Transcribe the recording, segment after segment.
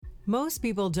Most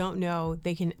people don't know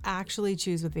they can actually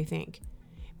choose what they think.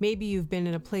 Maybe you've been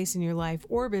in a place in your life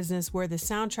or business where the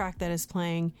soundtrack that is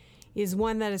playing is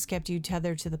one that has kept you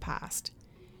tethered to the past.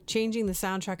 Changing the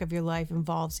soundtrack of your life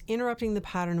involves interrupting the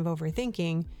pattern of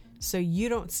overthinking so you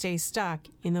don't stay stuck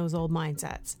in those old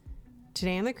mindsets.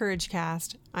 Today on the Courage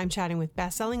Cast, I'm chatting with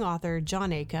best-selling author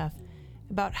Jon Acuff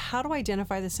about how to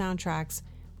identify the soundtracks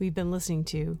we've been listening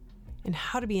to and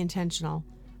how to be intentional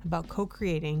about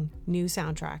co-creating new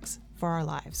soundtracks for our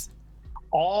lives.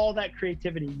 All that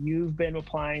creativity you've been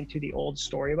applying to the old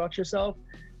story about yourself,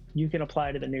 you can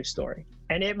apply to the new story.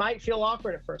 And it might feel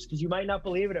awkward at first because you might not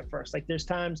believe it at first. Like there's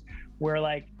times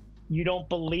where you don't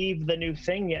believe the new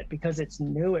thing yet because it's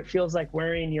new. It feels like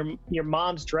wearing your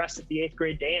mom's dress at the 8th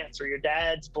grade dance or your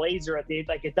dad's blazer at the 8th,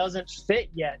 like it doesn't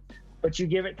fit yet, but you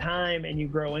give it time and you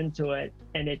grow into it.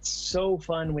 And it's so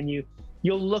fun when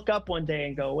you'll look up one day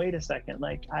and go, wait a second,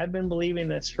 like I've been believing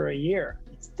this for a year.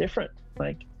 It's different.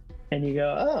 And you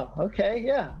go, oh, okay,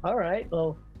 yeah, all right.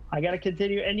 Well, I got to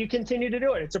continue, and you continue to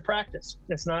do it. It's a practice.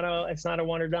 It's not a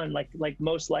one or done. Like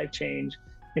most life change,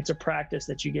 it's a practice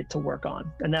that you get to work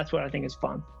on, and that's what I think is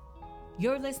fun.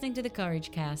 You're listening to the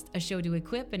Courage Cast, a show to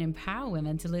equip and empower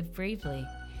women to live bravely.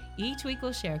 Each week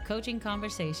we'll share coaching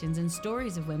conversations and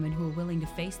stories of women who are willing to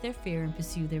face their fear and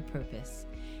pursue their purpose.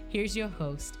 Here's your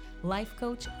host, life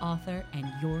coach, author, and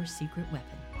your secret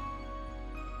weapon.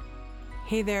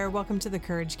 Hey there, welcome to the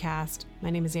Courage Cast. My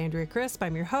name is Andrea Crisp.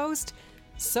 I'm your host.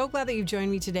 So glad that you've joined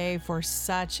me today for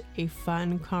such a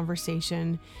fun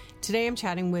conversation. Today I'm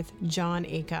chatting with Jon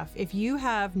Acuff. If you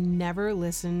have never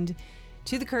listened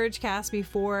to the Courage Cast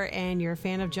before and you're a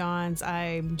fan of Jon's,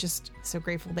 I'm just so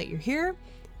grateful that you're here.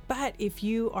 But if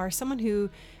you are someone who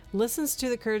listens to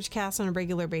the Courage Cast on a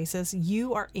regular basis,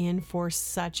 you are in for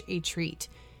such a treat.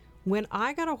 When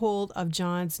I got a hold of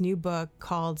Jon's new book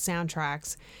called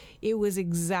Soundtracks, it was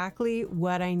exactly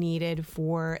what I needed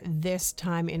for this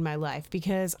time in my life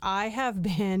because I have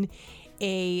been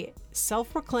a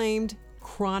self-proclaimed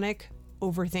chronic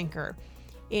overthinker,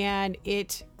 and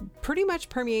it pretty much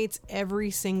permeates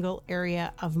every single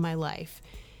area of my life.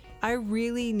 I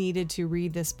really needed to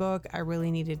read this book. I really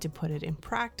needed to put it in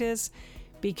practice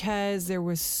because there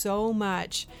was so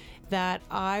much that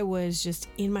I was just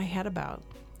in my head about.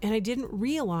 And I didn't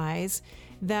realize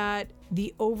that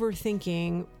the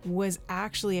overthinking was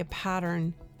actually a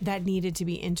pattern that needed to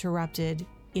be interrupted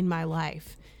in my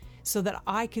life so that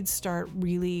I could start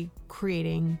really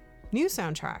creating new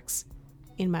soundtracks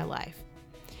in my life.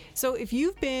 So if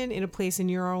you've been in a place in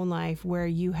your own life where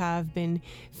you have been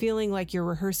feeling like you're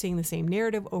rehearsing the same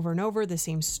narrative over and over, the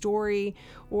same story,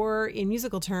 or in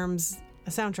musical terms,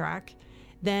 a soundtrack,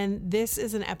 then this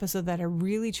is an episode that I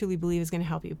really truly believe is going to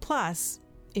help you. Plus,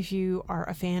 if you are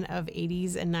a fan of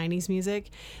 80s and 90s music,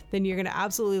 then you're going to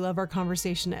absolutely love our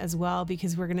conversation as well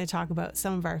because we're going to talk about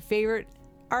some of our favorite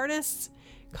artists,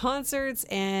 concerts,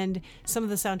 and some of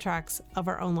the soundtracks of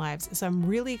our own lives. So I'm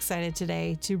really excited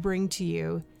today to bring to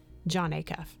you Jon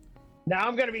Acuff. Now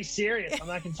I'm going to be serious. I'm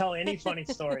not going to tell any funny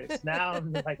stories. Now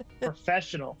I'm like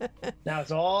professional. Now it's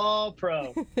all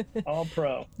pro. All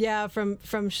pro. Yeah, from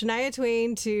Shania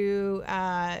Twain to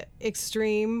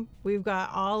Extreme, we've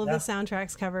got all of the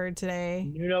soundtracks covered today.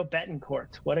 Nuno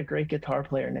Betancourt. What a great guitar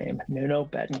player name. Nuno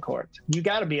Betancourt. You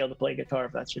got to be able to play guitar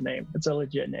if that's your name. It's a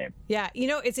legit name. Yeah,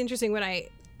 it's interesting when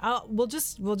we'll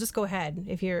just go ahead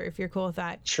if you're cool with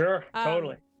that. Sure,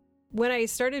 totally. When I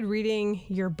started reading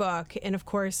your book, and of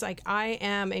course, I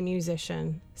am a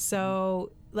musician,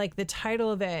 so the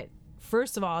title of it,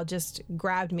 first of all, just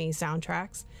grabbed me,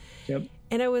 soundtracks. Yep.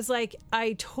 And I was like,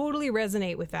 I totally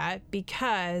resonate with that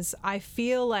because I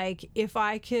feel like if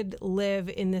I could live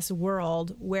in this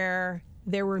world where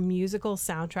there were musical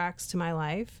soundtracks to my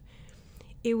life,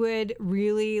 it would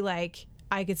really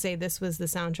I could say this was the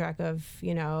soundtrack of,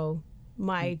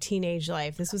 my teenage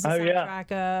life. This was the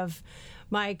soundtrack of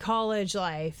my college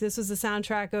life. This was the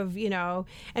soundtrack of,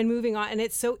 and moving on. And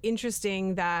it's so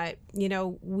interesting that,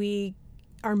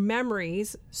 our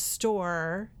memories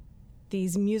store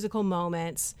these musical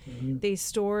moments. Mm-hmm. They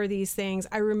store these things.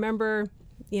 I remember,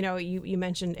 you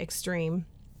mentioned Extreme,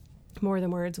 More Than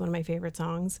Words, one of my favorite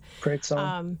songs. Great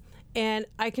song. And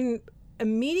I can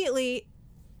immediately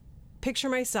picture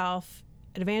myself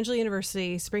at Evangel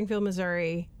University, Springfield,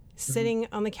 Missouri, sitting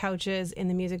on the couches in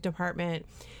the music department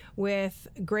with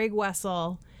Greg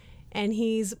Wessel, and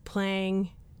he's playing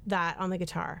that on the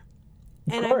guitar.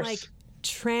 And I'm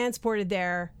transported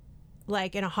there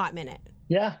in a hot minute.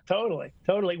 Yeah, totally.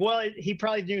 Well, he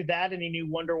probably knew that, and he knew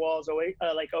Wonderwall's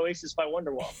Oasis by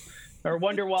Wonderwall or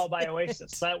Wonderwall by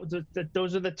Oasis.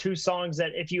 Those are the two songs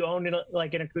that if you owned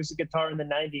an acoustic guitar in the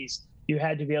 90s, you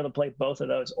had to be able to play both of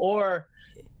those. Or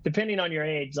depending on your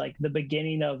age, like the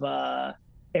beginning of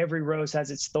Every Rose Has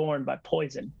Its Thorn by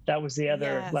Poison. That was the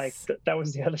other, that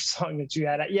was the other song that you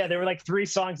had. Yeah, there were like 3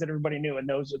 songs that everybody knew, and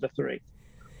those were the 3.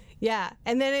 Yeah.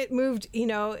 And then it moved,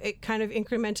 it kind of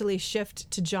incrementally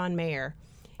shifted to John Mayer.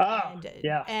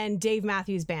 And Dave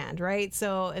Matthews Band, right?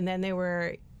 So, and then they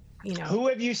were, Who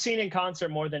have you seen in concert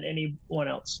more than anyone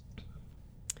else?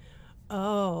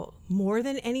 Oh, more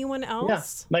than anyone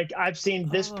else? Yeah. Like I've seen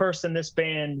this person, this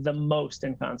band the most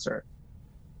in concert.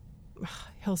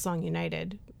 Hillsong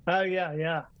United. Oh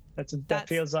yeah. That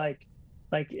feels like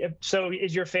so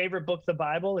is your favorite book the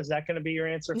Bible? Is that going to be your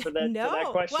answer for that, no. for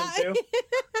that question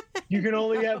too? You can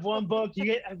only have one book.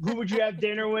 Who would you have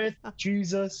dinner with?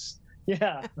 Jesus.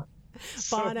 Yeah.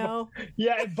 Bono.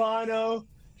 Bono.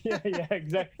 Yeah,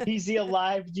 exactly. He's the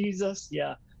alive Jesus.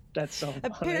 Yeah. That's so funny.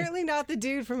 Apparently not the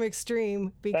dude from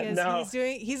Extreme, because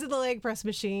he's at the leg press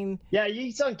machine. Yeah,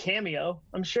 he's on Cameo.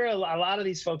 I'm sure a lot of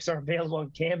these folks are available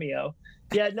on Cameo.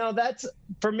 Yeah, no, that's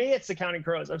for me. It's the Counting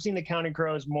Crows. I've seen the Counting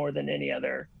Crows more than any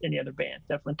other band.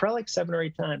 Definitely, probably like 7 or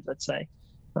 8 times, let's say.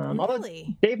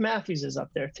 Really? Dave Matthews is up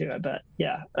there too, I bet.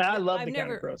 Yeah, I love the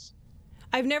Counting Crows.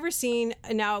 I've never seen,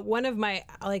 now one of my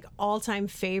all-time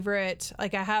favorite, I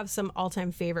have some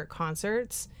all-time favorite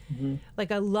concerts. Mm-hmm.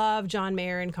 I love John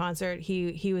Mayer in concert.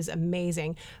 He was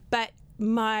amazing. But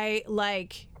my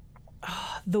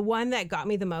the one that got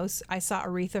me the most, I saw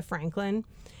Aretha Franklin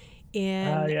in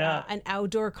an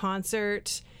outdoor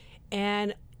concert,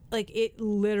 and it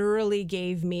literally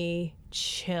gave me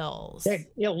chills.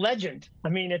 Yeah, legend. I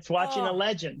mean, it's watching a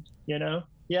legend,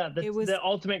 Yeah, it was the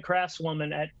ultimate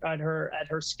craftswoman at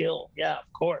her skill. Yeah,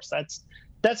 of course.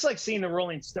 That's like seeing the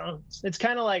Rolling Stones. It's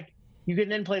kind of like you can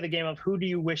then play the game of who do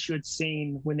you wish you had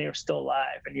seen when they were still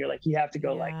alive, and you're like, you have to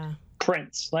go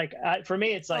Prince. For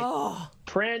me, it's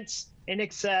Prince,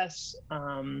 INXS,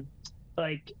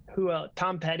 who else?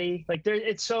 Tom Petty.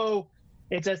 It's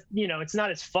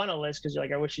not as fun a list because you're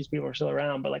like, I wish these people were still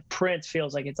around, but Prince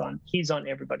feels like he's on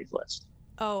everybody's list.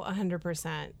 Oh, 100%.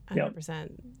 100%. Yep.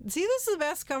 See, this is the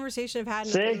best conversation I've had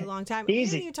in a really long time. Easy. We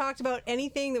haven't even talked about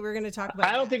anything that we're going to talk about.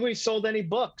 I don't think we've sold any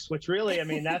books, which really,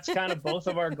 that's kind of both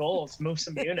of our goals. Move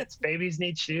some units. Babies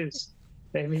need shoes.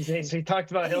 Babies need. We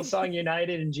talked about Hillsong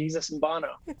United and Jesus and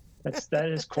Bono. That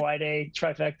is quite a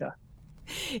trifecta.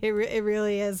 It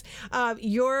really is.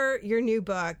 Your new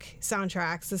book,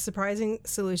 Soundtracks: The Surprising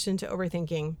Solution to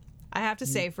Overthinking. I have to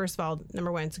say, first of all,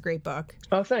 number one, it's a great book.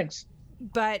 Oh, thanks.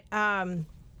 But I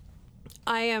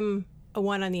am a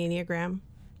 1 on the Enneagram.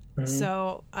 Mm-hmm.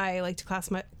 So I like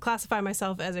to classify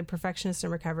myself as a perfectionist in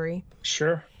recovery.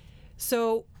 Sure.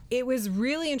 So it was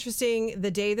really interesting the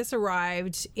day this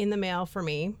arrived in the mail for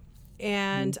me.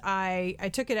 And I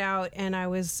took it out, and I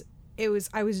was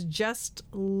just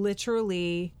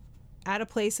literally at a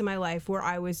place in my life where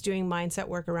I was doing mindset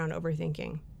work around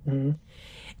overthinking. Mm-hmm.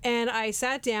 And I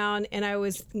sat down and I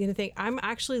was going to think, I'm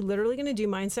actually literally going to do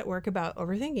mindset work about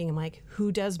overthinking. I'm like,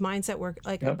 who does mindset work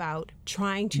about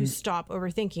trying to stop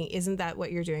overthinking? Isn't that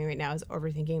what you're doing right now, is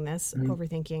overthinking this,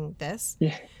 overthinking this?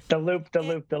 Yeah. The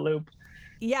loop.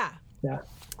 Yeah. Yeah.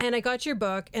 And I got your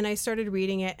book and I started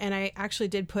reading it, and I actually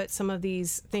did put some of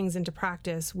these things into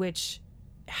practice, which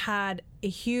had a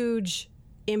huge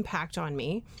impact on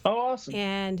me. Oh, awesome.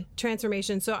 And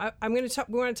transformation. So we want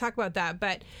to talk about that,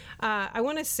 but I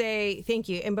want to say thank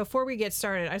you. And before we get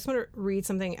started, I just want to read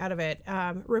something out of it.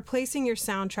 Replacing your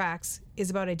soundtracks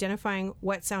is about identifying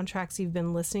what soundtracks you've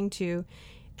been listening to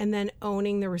and then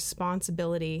owning the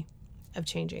responsibility of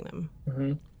changing them.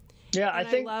 Mm-hmm. Yeah,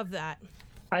 I love that.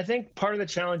 I think part of the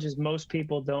challenge is most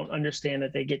people don't understand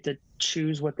that they get to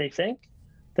choose what they think,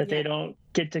 that they don't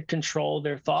get to control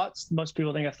their thoughts. Most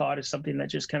people think a thought is something that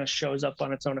just kind of shows up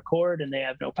on its own accord and they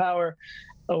have no power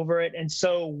over it. And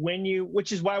so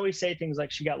which is why we say things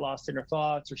like she got lost in her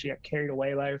thoughts or she got carried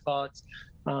away by her thoughts.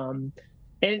 And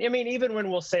even when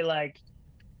we'll say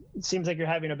it seems like you're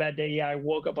having a bad day. Yeah, I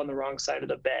woke up on the wrong side of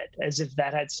the bed, as if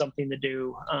that had something to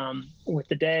do with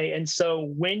the day. And so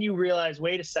when you realize,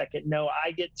 wait a second, no,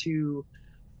 I get to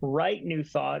write new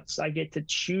thoughts. I get to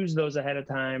choose those ahead of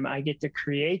time. I get to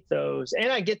create those, and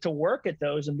I get to work at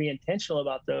those and be intentional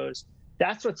about those.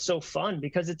 That's what's so fun,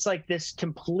 because it's like this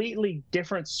completely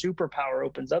different superpower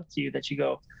opens up to you that you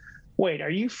go, wait, are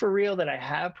you for real that I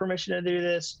have permission to do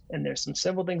this? And there's some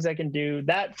simple things I can do.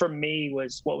 That for me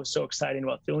was what was so exciting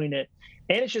about doing it.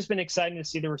 And it's just been exciting to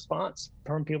see the response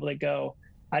from people that go,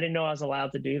 I didn't know I was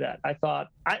allowed to do that. I thought,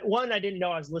 I didn't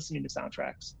know I was listening to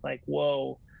soundtracks.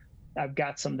 Whoa, I've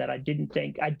got some that I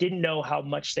didn't know how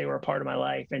much they were a part of my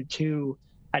life. And 2,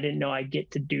 I didn't know I get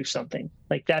to do something.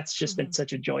 That's just been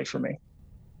such a joy for me.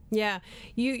 Yeah.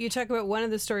 You talk about one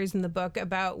of the stories in the book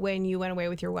about when you went away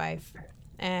with your wife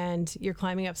and you're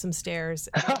climbing up some stairs.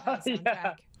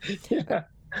 Yeah.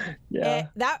 Yeah.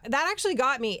 That actually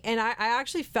got me. And I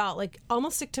actually felt like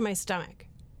almost sick to my stomach.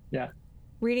 Yeah.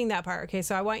 Reading that part. Okay.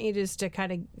 So I want you just to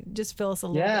kind of just fill us a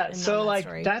little bit. Yeah. So like,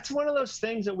 story. that's one of those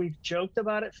things that we've joked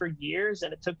about it for years.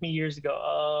 And it took me years to go,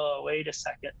 oh, wait a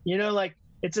second. You know, like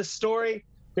it's a story.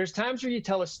 There's times where you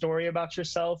tell a story about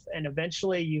yourself and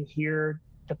eventually you hear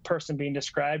the person being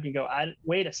described. You go,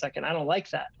 wait a second. I don't like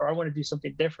that. Or I want to do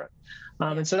something different.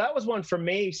 And so that was one for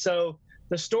me. So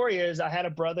the story is I had a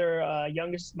brother,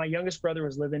 my youngest brother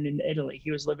was living in Italy.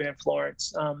 He was living in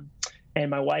Florence. And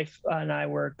my wife and I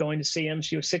were going to see him.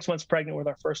 She was 6 months pregnant with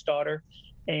our first daughter.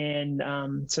 And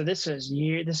so this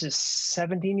is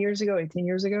 17 years ago, 18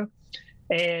 years ago.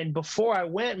 And before I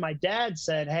went, my dad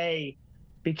said, hey,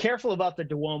 be careful about the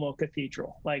Duomo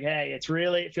Cathedral. Like, hey,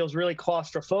 it feels really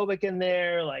claustrophobic in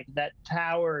there. Like that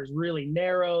tower is really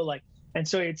narrow. And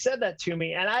so he had said that to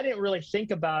me and I didn't really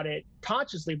think about it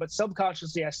consciously, but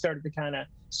subconsciously I started to kind of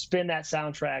spin that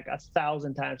soundtrack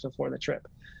 1,000 times before the trip.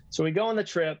 So we go on the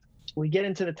trip, we get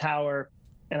into the tower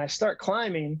and I start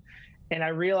climbing and I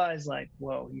realize like,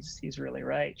 whoa, he's really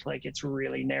right. Like it's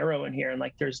really narrow in here. And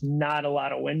like, there's not a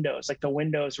lot of windows. Like the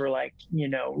windows were like, you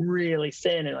know, really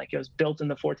thin and like it was built in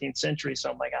the 14th century. So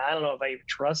I'm like, I don't know if I even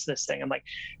trust this thing. I'm like,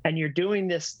 and you're doing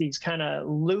these kind of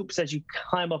loops as you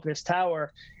climb up this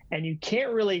tower and you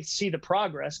can't really see the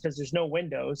progress because there's no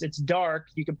windows. It's dark.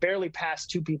 You can barely pass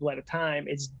two people at a time.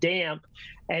 It's damp.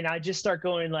 And I just start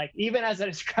going like, even as I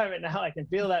describe it now, I can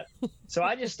feel that. So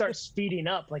I just start speeding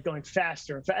up, like going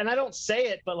faster. And I don't say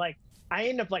it, but like I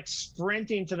end up like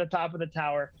sprinting to the top of the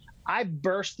tower. I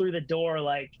burst through the door.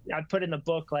 Like I put in the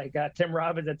book, like Tim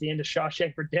Robbins at the end of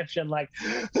Shawshank Redemption, like,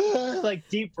 like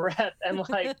deep breath. And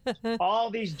like all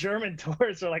these German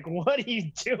tourists are like, what are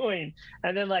you doing?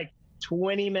 And then like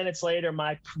 20 minutes later,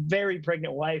 my very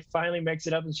pregnant wife finally makes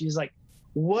it up and she's like,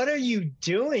 what are you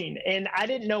doing? And I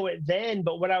didn't know it then,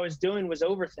 but what I was doing was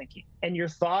overthinking. And your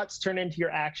thoughts turn into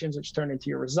your actions, which turn into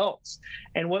your results.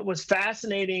 And what was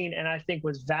fascinating and I think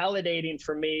was validating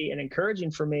for me and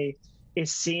encouraging for me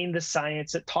is seeing the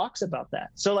science that talks about that.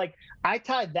 So like I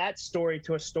tied that story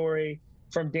to a story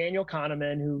from Daniel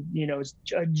Kahneman, who, you know, is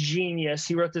a genius.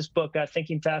 He wrote this book,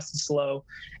 Thinking Fast and Slow.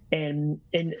 And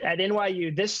at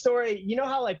NYU, this story, you know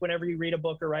how like whenever you read a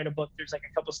book or write a book, there's like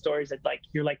a couple stories that like,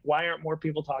 you're like, why aren't more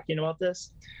people talking about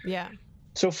this? Yeah.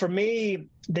 So for me,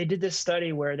 they did this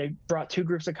study where they brought two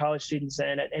groups of college students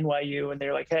in at NYU and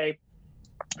they're like, hey,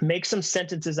 make some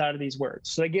sentences out of these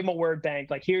words. So they give them a word bank,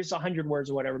 like here's 100 words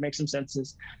or whatever, make some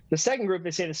sentences. The second group,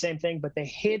 they say the same thing, but they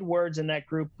hid words in that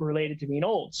group related to being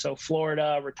old. So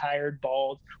Florida, retired,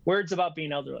 bald, words about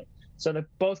being elderly. So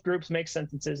both groups make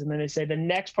sentences and then they say the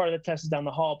next part of the test is down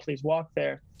the hall, please walk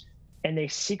there. And they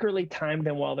secretly timed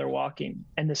them while they're walking.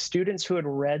 And the students who had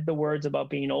read the words about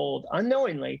being old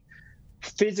unknowingly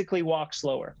physically walk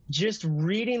slower. Just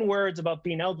reading words about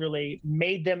being elderly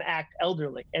made them act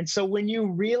elderly. And so when you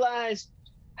realize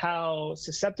how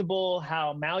susceptible,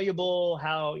 how malleable,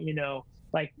 how, you know,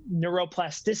 like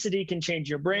neuroplasticity can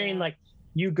change your brain, like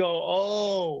you go,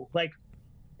 oh, like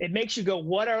it makes you go,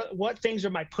 what things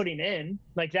am I putting in?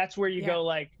 Like, that's where you go,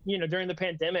 like, you know, during the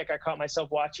pandemic, I caught myself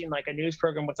watching like a news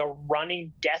program with a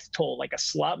running death toll, like a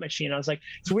slot machine. I was like,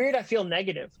 it's weird. I feel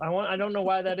negative. I don't know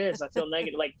why that is. I feel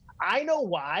negative. Like, I know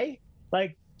why,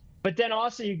 like, but then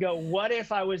also you go, what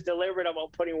if I was deliberate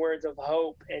about putting words of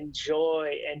hope and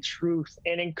joy and truth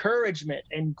and encouragement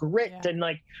and grit? And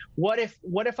like, what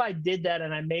if I did that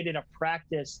and I made it a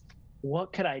practice?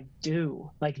 What could I do?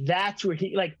 Like, that's where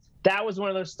that was one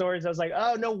of those stories. I was like,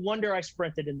 oh, no wonder I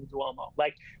sprinted in the Duomo.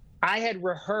 Like, I had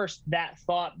rehearsed that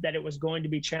thought that it was going to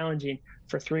be challenging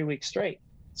for 3 weeks straight.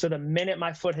 So the minute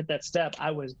my foot hit that step, I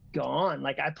was gone.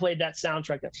 Like, I played that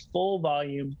soundtrack at full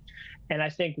volume. And I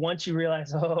think once you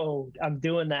realize, oh, I'm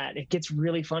doing that, it gets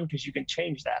really fun because you can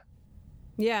change that.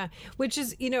 Yeah, which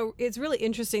is, you know, it's really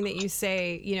interesting that you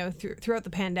say, you know, throughout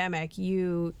the pandemic,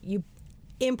 you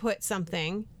input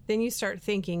something, then you start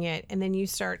thinking it, and then you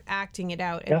start acting it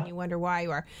out, and then you wonder why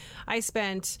you are. I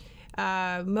spent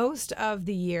most of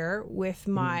the year with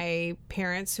my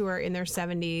parents who are in their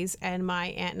 70s and my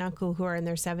aunt and uncle who are in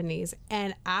their 70s.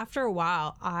 And after a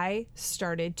while, I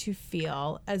started to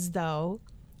feel as though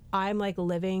I'm like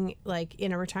living like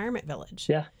in a retirement village.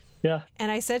 Yeah. Yeah.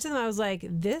 And I said to them, I was like,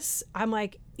 I'm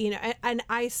like, you know, and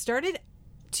I started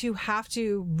to have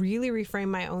to really reframe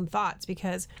my own thoughts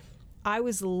because I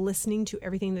was listening to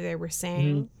everything that they were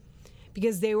saying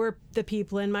because they were the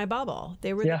people in my bubble.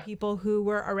 They were the people who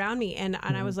were around me. And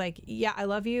I was like, yeah, I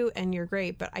love you and you're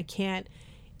great, but I can't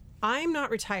I'm not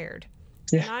retired.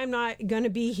 Yeah. And I'm not going to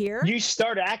be here. You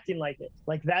start acting like it.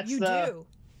 Like that's you do.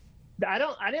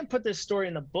 I didn't put this story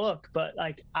in the book, but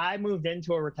like I moved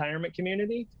into a retirement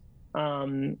community.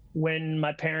 When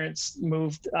my parents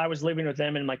moved, I was living with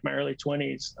them in like my early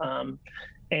 20s.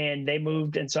 And they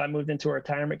moved. And so I moved into a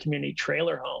retirement community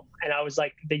trailer home, and I was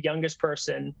like the youngest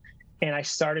person, and I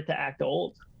started to act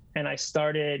old. And I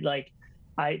started like,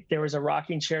 there was a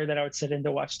rocking chair that I would sit in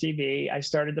to watch TV. I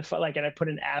started to and I put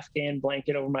an Afghan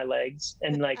blanket over my legs,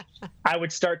 and like I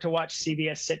would start to watch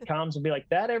CBS sitcoms and be like,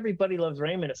 that Everybody Loves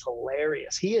Raymond is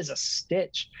hilarious. He is a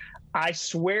stitch. I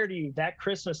swear to you, that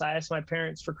Christmas, I asked my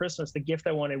parents for Christmas, the gift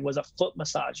I wanted was a foot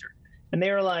massager. And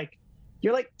they were like,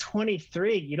 you're like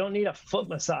 23. You don't need a foot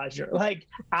massager. Like,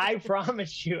 I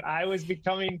promise you, I was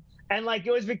becoming, and like,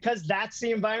 it was because that's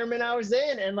the environment I was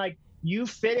in. And like, you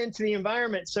fit into the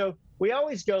environment. So we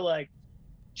always go like,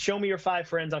 show me your 5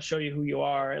 friends, I'll show you who you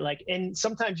are. Like, and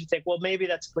sometimes you think, well, maybe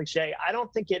that's cliche. I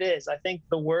don't think it is. I think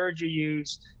the words you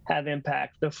use have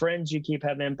impact. The friends you keep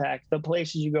have impact. The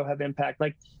places you go have impact.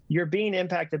 Like, you're being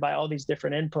impacted by all these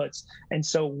different inputs. And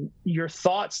so your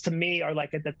thoughts to me are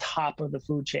like at the top of the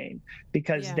food chain,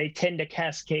 because they tend to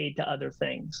cascade to other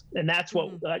things. And that's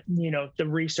what, the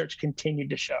research continued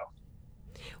to show.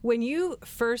 When you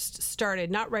first started,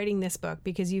 not writing this book,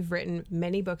 because you've written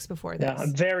many books before this. Yeah,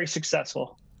 I'm very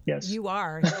successful. Yes. You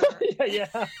are. Yeah.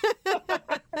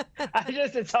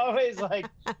 It's always like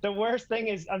the worst thing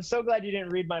is, I'm so glad you didn't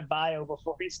read my bio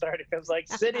before we started. Because like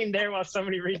sitting there while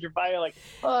somebody reads your bio, like,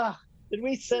 did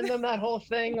we send them that whole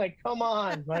thing? Like, come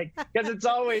on. Like, because it's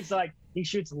always like, he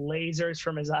shoots lasers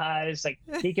from his eyes. Like,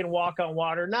 he can walk on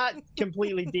water, not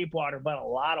completely deep water, but a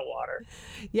lot of water.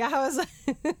 Yeah, I was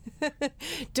like,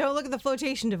 don't look at the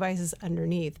flotation devices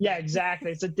underneath. Yeah,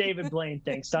 exactly. It's a David Blaine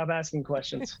thing. Stop asking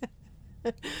questions.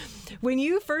 When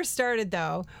you first started,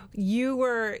 though,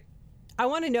 I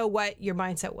want to know what your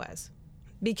mindset was,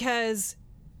 because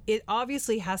it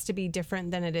obviously has to be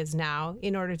different than it is now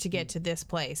in order to get to this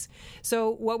place.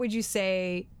 So what would you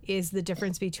say is the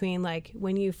difference between like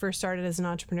when you first started as an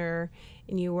entrepreneur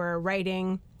and you were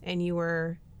writing and you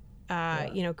were,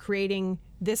 creating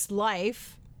this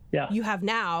life you have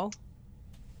now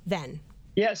then?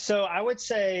 Yeah. So I would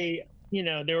say,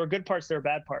 there were good parts, there were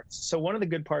bad parts. So one of the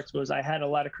good parts was I had a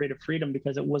lot of creative freedom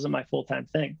because it wasn't my full-time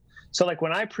thing. So like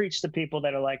when I preach to people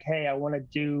that are like, hey, I want to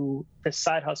do this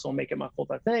side hustle and make it my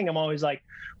full-time thing, I'm always like,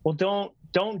 well,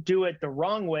 don't do it the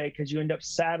wrong way, because you end up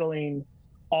saddling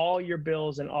all your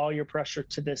bills and all your pressure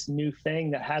to this new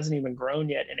thing that hasn't even grown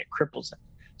yet, and it cripples it.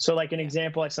 So like an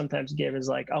example I sometimes give is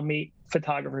like, I'll meet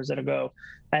photographers that'll go,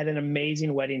 I had an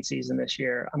amazing wedding season this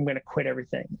year, I'm going to quit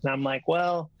everything. And I'm like,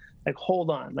 well, like, hold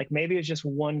on, like maybe it's just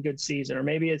one good season, or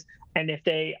maybe it's, and if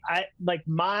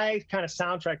my kind of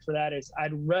soundtrack for that is,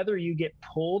 I'd rather you get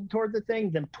pulled toward the thing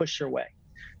than push your way.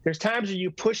 There's times where you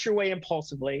push your way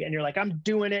impulsively and you're like, I'm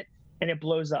doing it, and it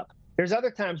blows up. There's other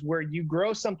times where you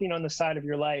grow something on the side of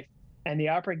your life and the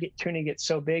opportunity gets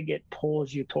so big, it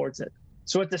pulls you towards it.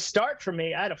 So at the start for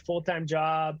me, I had a full-time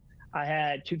job. I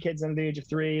had 2 kids under the age of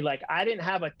 3. Like, I didn't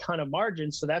have a ton of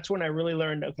margins. So that's when I really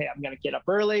learned, okay, I'm going to get up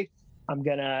early. I'm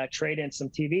going to trade in some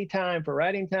TV time for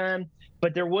writing time.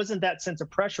 But there wasn't that sense of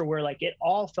pressure where like it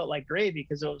all felt like gravy,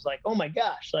 because it was like, oh my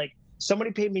gosh, like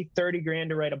somebody paid me $30,000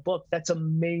 to write a book. That's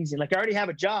amazing. Like, I already have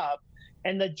a job.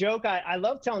 And the joke, I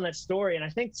love telling that story. And I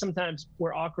think sometimes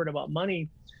we're awkward about money,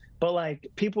 but like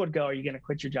people would go, are you going to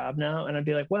quit your job now? And I'd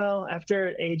be like, well,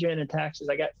 after agent and taxes,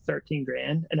 I got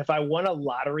 $13,000. And if I won a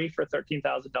lottery for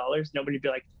 $13,000, nobody'd be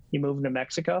like, you moving to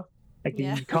Mexico? Like,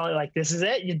 you call it like, this is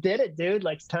it. You did it, dude.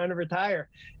 Like, it's time to retire.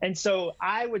 And so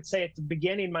I would say at the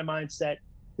beginning, my mindset,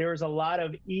 there was a lot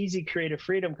of easy creative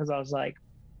freedom, because I was like,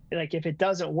 if it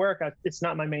doesn't work, it's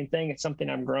not my main thing. It's something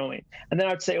I'm growing. And then I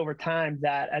would say over time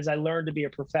that as I learned to be a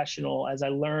professional, as I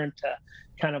learned to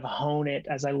kind of hone it,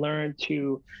 as I learned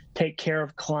to take care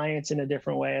of clients in a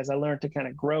different way, as I learned to kind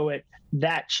of grow it,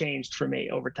 that changed for me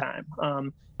over time.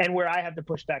 And where I have to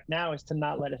push back now is to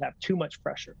not let it have too much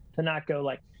pressure, to not go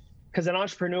like, because an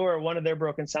entrepreneur, one of their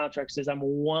broken soundtracks is, I'm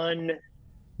one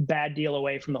bad deal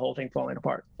away from the whole thing falling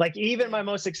apart. Like, even my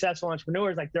most successful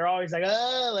entrepreneurs, like, they're always like,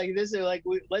 oh, like this is like,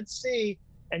 let's see.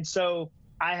 And so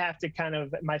I have to kind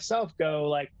of myself go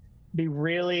like, be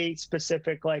really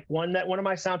specific. Like one of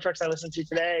my soundtracks I listen to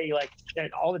today, like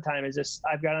all the time, is this,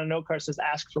 I've got a note card that says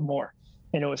ask for more.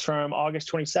 And it was from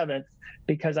August 27th,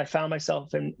 because I found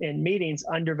myself in meetings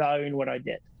undervaluing what I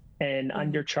did and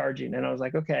undercharging. And I was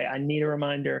like, okay, I need a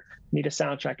reminder, need a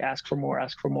soundtrack, ask for more,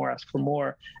 ask for more, ask for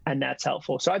more. And that's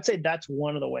helpful. So I'd say that's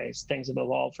one of the ways things have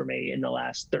evolved for me in the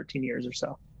last 13 years or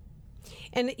so.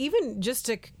 And even just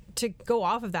to to go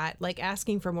off of that, like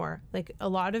asking for more, like a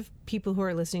lot of people who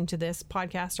are listening to this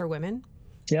podcast are women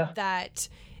that,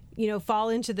 fall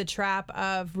into the trap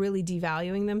of really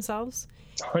devaluing themselves.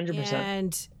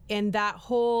 100%. And that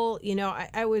whole,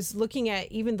 I was looking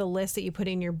at even the list that you put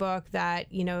in your book that,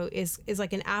 is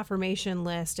like an affirmation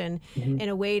list and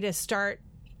a way to start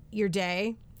your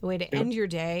day, a way to end your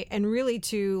day, and really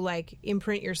to like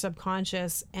imprint your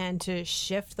subconscious and to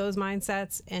shift those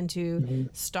mindsets and to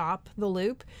stop the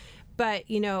loop. But,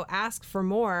 ask for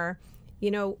more.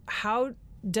 How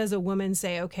does a woman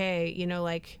say, okay,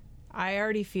 like I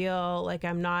already feel like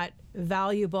I'm not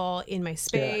valuable in my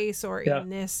space or in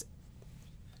this?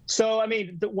 So, I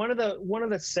mean, one of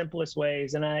the simplest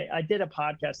ways, and I did a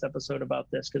podcast episode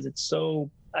about this because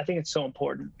I think it's so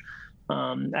important.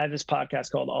 I have this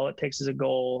podcast called All It Takes Is a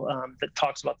Goal that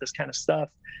talks about this kind of stuff.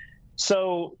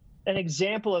 So an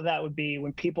example of that would be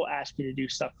when people ask you to do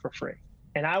stuff for free.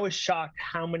 And I was shocked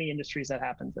how many industries that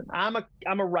happens in. I'm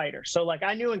a writer. So like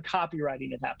I knew in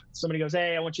copywriting it happens. Somebody goes,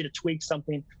 hey, I want you to tweak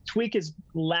something. Tweak is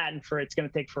Latin for it's going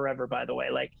to take forever, by the way.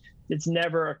 Like it's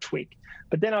never a tweak.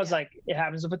 But then I was like, it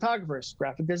happens to photographers,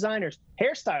 graphic designers,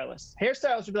 hairstylists.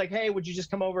 Hairstylists would be like, hey, would you just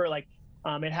come over? Like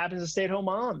it happens to stay-at-home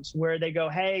moms where they go,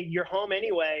 hey, you're home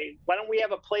anyway. Why don't we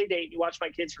have a play date? You watch my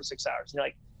kids for 6 hours. And you're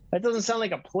like, that doesn't sound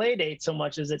like a play date so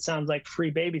much as it sounds like free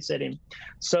babysitting.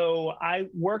 So I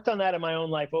worked on that in my own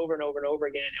life over and over and over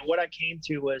again. And what I came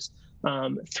to was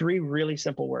 3 really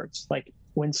simple words. Like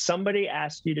when somebody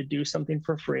asks you to do something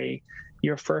for free,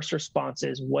 your first response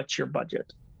is, what's your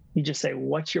budget? You just say,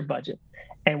 what's your budget?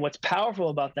 And what's powerful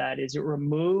about that is it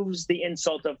removes the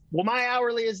insult of, well, my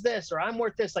hourly is this, or I'm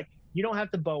worth this. Like you don't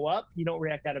have to bow up. You don't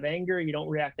react out of anger. You don't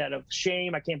react out of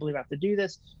shame. I can't believe I have to do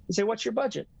this. You say, what's your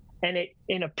budget? And it,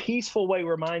 in a peaceful way,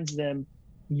 reminds them,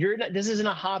 this isn't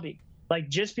a hobby. Like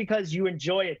just because you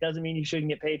enjoy it doesn't mean you shouldn't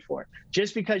get paid for it.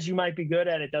 Just because you might be good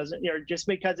at it doesn't, just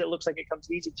because it looks like it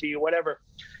comes easy to you, whatever.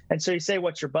 And so you say,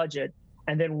 what's your budget?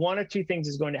 And then one of 2 things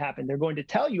is going to happen. They're going to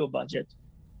tell you a budget,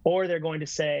 or they're going to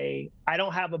say, I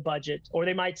don't have a budget. Or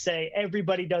they might say,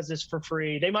 everybody does this for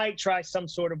free. They might try some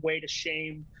sort of way to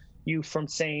shame you from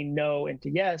saying no into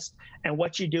yes. And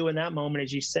what you do in that moment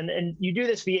is you send, and you do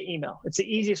this via email. It's the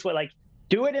easiest way. Like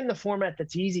do it in the format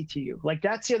that's easy to you. Like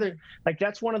that's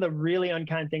that's one of the really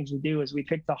unkind things we do is we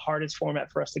pick the hardest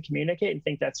format for us to communicate and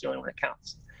think that's the only one that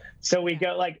counts. So we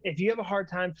go like, if you have a hard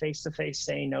time face-to-face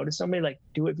saying no to somebody, like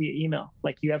do it via email.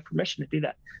 Like you have permission to do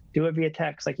that. Do it via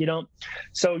text. Like you don't.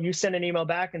 So you send an email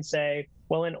back and say,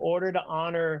 well, in order to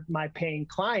honor my paying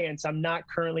clients, I'm not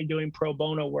currently doing pro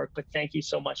bono work, but thank you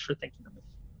so much for thinking of me.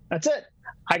 That's it.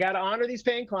 I got to honor these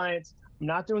paying clients. I'm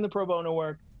not doing the pro bono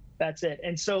work. That's it.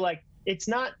 And so like, it's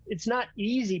not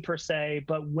easy per se,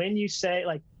 but when you say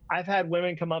like, I've had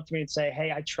women come up to me and say,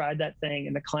 hey, I tried that thing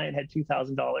and the client had $2,000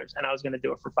 and I was going to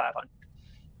do it for $500.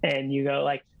 And you go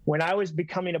like, when I was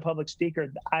becoming a public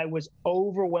speaker, I was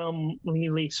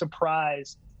overwhelmingly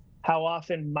surprised how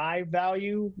often my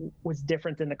value was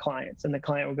different than the client's. And the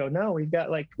client would go, no, we got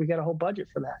a whole budget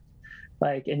for that.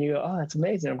 Like, and you go, oh, that's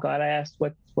amazing. I'm glad I asked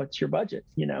what's your budget,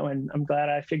 and I'm glad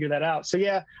I figured that out. So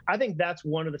yeah, I think that's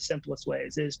one of the simplest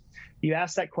ways is you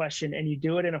ask that question and you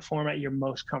do it in a format you're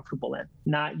most comfortable in,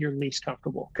 not your least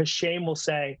comfortable. Because shame will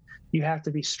say you have to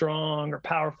be strong or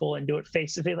powerful and do it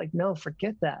face to face. Like, no,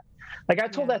 forget that. Like I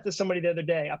told that to somebody the other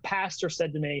day. A pastor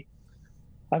said to me,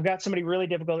 I've got somebody really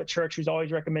difficult at church who's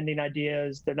always recommending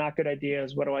ideas. They're not good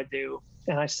ideas. What do I do?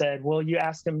 And I said, well, you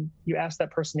ask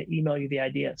that person to email you the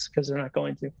ideas because they're not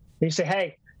going to. And you say,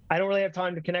 hey, I don't really have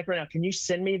time to connect right now. Can you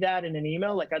send me that in an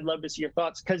email? Like, I'd love to see your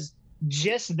thoughts, because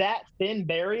just that thin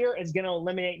barrier is going to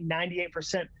eliminate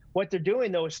 98%. What they're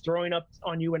doing, though, is throwing up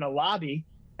on you in a lobby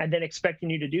and then expecting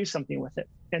you to do something with it.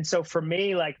 And so for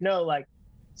me, like, no, like,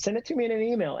 send it to me in an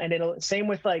email. And same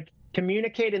with like,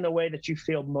 communicate in the way that you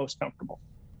feel most comfortable.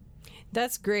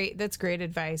 That's great. That's great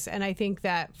advice. And I think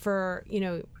that for,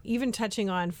 even touching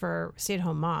on for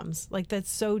stay-at-home moms, like that's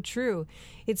so true.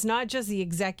 It's not just the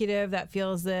executive that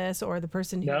feels this or the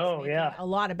person who's making a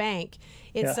lot of bank.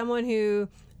 It's someone who,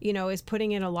 is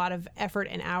putting in a lot of effort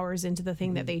and hours into the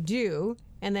thing that they do,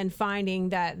 and then finding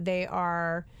that they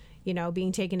are,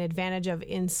 being taken advantage of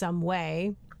in some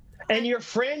way. And your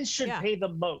friends should pay the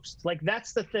most. Like,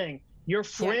 that's the thing. Your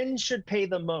friends should pay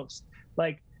the most.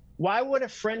 Like, why would a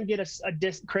friend get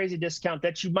a crazy discount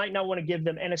that you might not want to give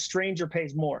them and a stranger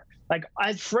pays more? Like,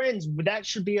 as friends, that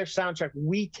should be our soundtrack.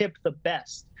 We tip the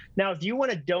best. Now, if you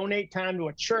want to donate time to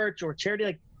a church or a charity,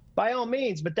 like, by all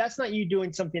means, but that's not you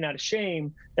doing something out of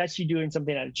shame. That's you doing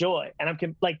something out of joy.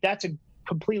 And that's a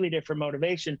completely different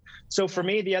motivation. So for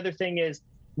me, the other thing is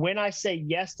when I say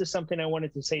yes to something I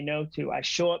wanted to say no to, I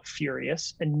show up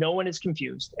furious and no one is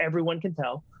confused. Everyone can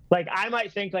tell. Like, I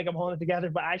might think like I'm holding it together,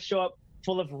 but I show up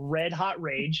full of red hot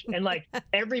rage, and like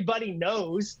everybody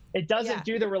knows it doesn't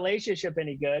do the relationship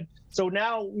any good. So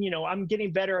now, I'm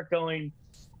getting better at going,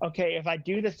 okay, if I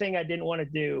do the thing I didn't want to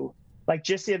do, like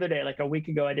just the other day, like a week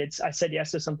ago, I said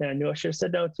yes to something I knew I should have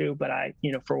said no to, but I,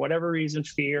 for whatever reason,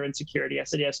 fear, insecurity, I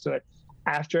said yes to it.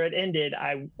 After it ended,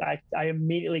 I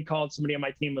immediately called somebody on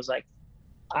my team, was like,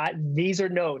 these are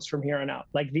no's from here on out.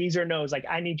 Like, these are no's. Like,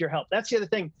 I need your help. That's the other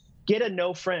thing. Get a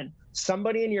no friend.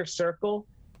 Somebody in your circle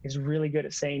is really good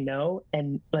at saying no,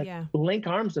 and link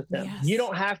arms with them. Yes. You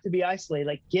don't have to be isolated.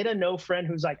 Like, get a no friend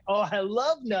who's like, oh, I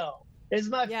love no. It's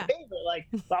my favorite. Like,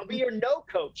 I'll be your no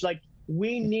coach. Like,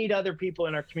 we need other people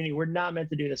in our community. We're not meant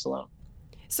to do this alone.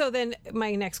 So then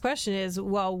my next question is,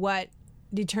 well, what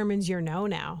determines your no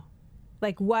now?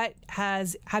 Like, what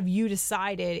have you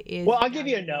decided is... Well, I'll give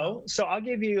you a no. So I'll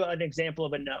give you an example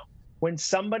of a no. When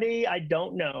somebody I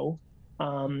don't know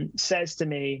says to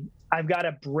me, I've got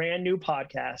a brand new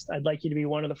podcast, I'd like you to be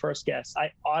one of the first guests,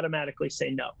 I automatically say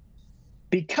no.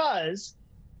 Because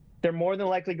they're more than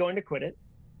likely going to quit it.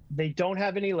 They don't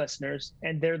have any listeners,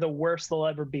 and they're the worst they'll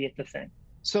ever be at the thing.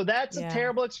 So that's a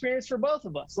terrible experience for both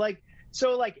of us. Like,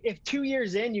 if 2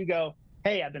 years in you go,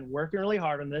 hey, I've been working really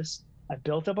hard on this, I've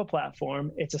built up a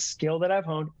platform, it's a skill that I've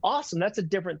honed, awesome, that's a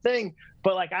different thing.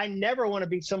 But like, I never want to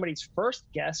be somebody's first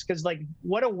guest, because like,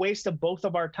 what a waste of both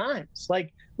of our times.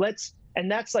 Like, and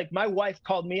that's like, my wife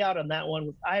called me out on that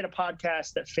one. I had a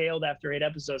podcast that failed after 8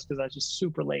 episodes because I was just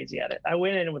super lazy at it. I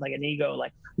went in with like an ego,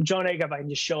 like, I'm John Acuff, I can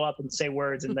just show up and say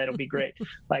words and that'll be great.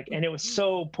 Like, and it was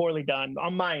so poorly done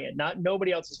on my end,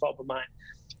 nobody else's fault but mine.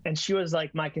 And she was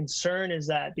like, my concern is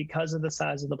that because of the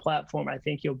size of the platform, I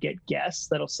think you'll get guests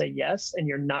that'll say yes, and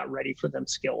you're not ready for them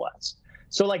skill-wise.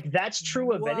 So like, that's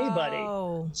true of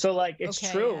anybody. So like, it's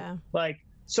true. Yeah. Like,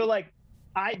 so like,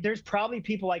 there's probably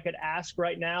people I could ask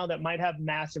right now that might have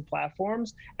massive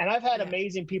platforms. And I've had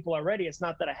amazing people already. It's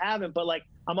not that I haven't, but like,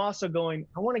 I'm also going,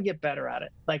 I want to get better at it.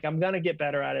 Like, I'm going to get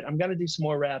better at it. I'm going to do some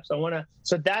more reps.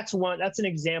 So that's one,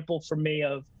 example for me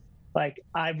of like,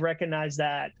 I've recognized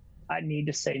that I need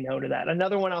to say no to that.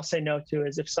 Another one I'll say no to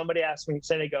is if somebody asks me,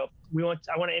 say they go,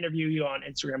 I want to interview you on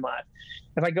Instagram Live.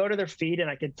 If I go to their feed and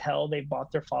I can tell they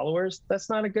bought their followers, that's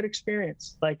not a good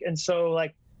experience. Like, and so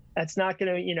like, that's not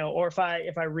going to, or if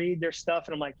I read their stuff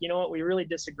and I'm like, you know what, we really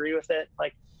disagree with it.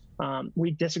 Like,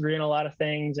 we disagree on a lot of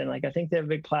things. And like, I think they have a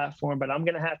big platform, but I'm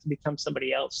going to have to become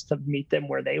somebody else to meet them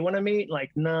where they want to meet.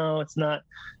 Like, no, it's not.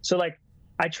 So like,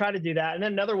 I try to do that. And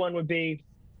then another one would be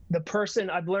the person,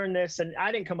 I've learned this and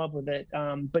I didn't come up with it,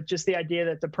 but just the idea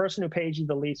that the person who pays you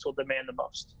the least will demand the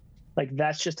most. Like,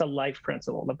 that's just a life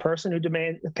principle. The person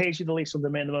who pays you the least will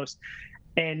demand the most.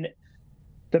 And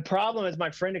the problem, as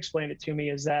my friend explained it to me,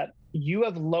 is that you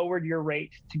have lowered your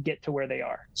rate to get to where they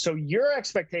are. So your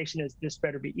expectation is this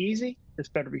better be easy, this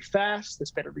better be fast,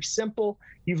 this better be simple.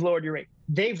 You've lowered your rate.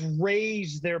 They've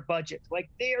raised their budget. Like,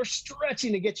 they are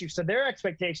stretching to get you. So their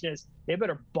expectation is they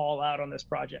better ball out on this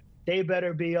project. They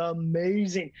better be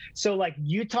amazing. So like,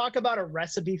 you talk about a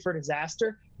recipe for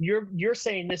disaster, you're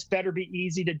saying this better be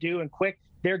easy to do and quick.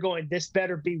 They're going, this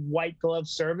better be white glove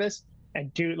service.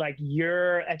 And dude, like,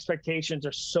 your expectations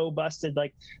are so busted.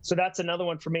 Like, so that's another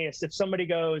one for me. Is if somebody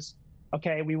goes,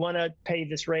 okay, we want to pay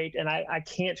this rate, and I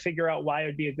can't figure out why it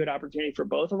would be a good opportunity for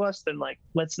both of us, then like,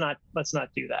 let's not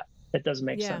do that. That doesn't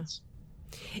make sense.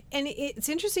 And it's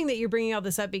interesting that you're bringing all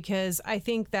this up, because I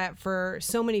think that for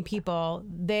so many people,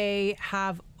 they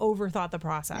have overthought the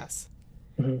process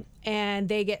and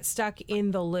they get stuck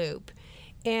in the loop.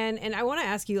 And I want to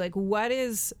ask you, like, what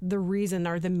is the reason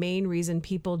or the main reason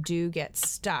people do get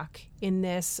stuck in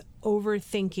this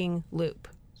overthinking loop?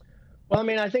 Well, I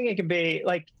mean, I think it could be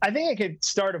like, I think it could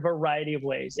start a variety of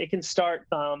ways. It can start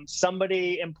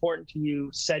somebody important to you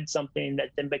said something that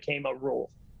then became a rule.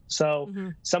 So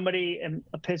somebody in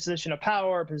a position of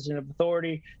power, a position of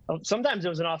authority, sometimes it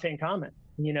was an offhand comment.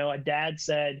 A dad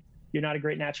said, you're not a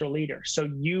great natural leader. So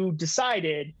you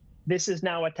decided this is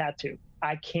now a tattoo.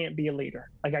 I can't be a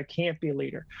leader. Like, I can't be a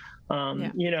leader.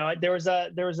 There was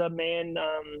a man,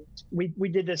 we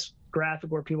did this graphic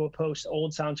where people post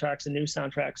old soundtracks and new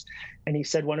soundtracks. And he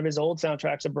said one of his old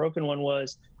soundtracks, a broken one,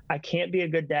 was, I can't be a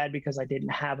good dad because I didn't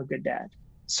have a good dad.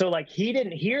 So like, he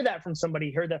didn't hear that from somebody,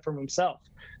 he heard that from himself.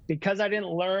 Because I didn't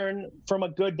learn from a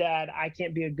good dad, I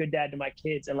can't be a good dad to my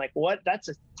kids. And like, what? That's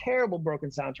a terrible broken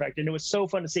soundtrack. And it was so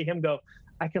fun to see him go,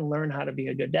 I can learn how to be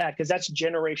a good dad, because that's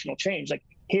generational change. Like,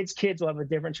 his kids will have a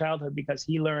different childhood because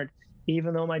he learned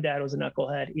even though my dad was a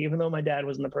knucklehead, even though my dad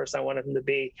wasn't the person I wanted him to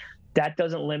be, that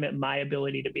doesn't limit my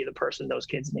ability to be the person those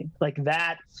kids need. Like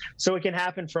that. So it can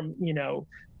happen from,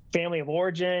 family of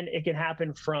origin. It can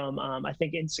happen from, I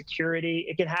think, insecurity.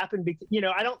 It can happen because,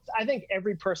 I think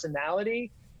every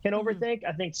personality can overthink.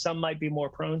 I think some might be more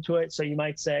prone to it. So you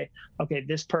might say, okay,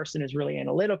 this person is really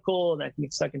analytical and I can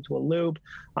get stuck into a loop.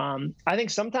 I think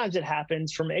sometimes it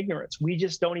happens from ignorance. We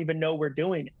just don't even know we're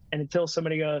doing it. And until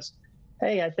somebody goes,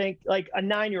 hey, I think like a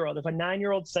 9-year-old, if a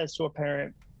 9-year-old says to a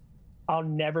parent, I'll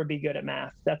never be good at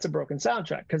math, that's a broken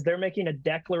soundtrack, because they're making a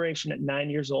declaration at 9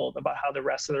 years old about how the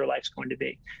rest of their life's going to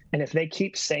be. And if they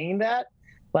keep saying that,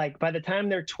 like by the time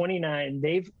they're 29,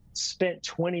 they've spent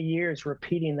 20 years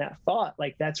repeating that thought.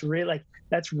 Like that's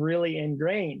really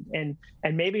ingrained. And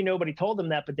maybe nobody told them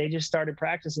that, but they just started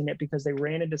practicing it because they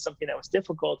ran into something that was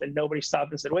difficult and nobody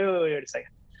stopped and said, wait a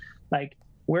second. Like,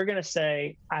 we're going to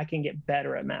say, I can get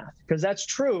better at math, because that's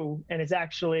true. And it's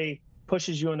actually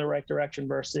pushes you in the right direction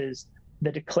versus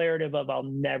the declarative of I'll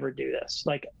never do this.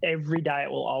 Like every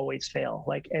diet will always fail.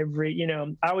 Like I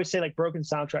always say like broken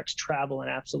soundtracks travel in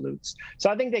absolutes. So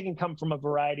I think they can come from a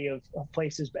variety of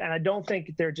places. And I don't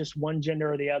think they're just one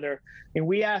gender or the other. And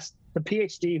we asked the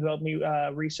PhD who helped me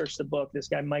research the book, this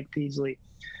guy, Mike Peasley,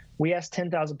 we asked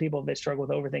 10,000 people if they struggle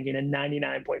with overthinking, and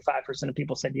 99.5% of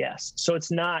people said yes. So it's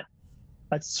not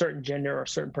a certain gender or a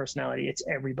certain personality. It's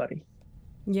everybody.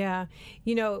 Yeah.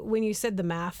 When you said the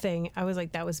math thing, I was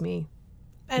like, that was me.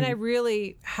 And I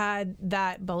really had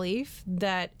that belief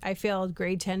that I failed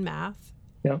grade 10 math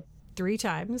 3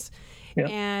 times. Yeah.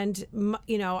 And,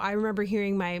 I remember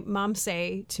hearing my mom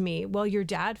say to me, well, your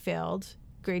dad failed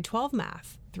grade 12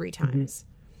 math 3 times.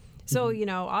 So,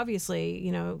 obviously,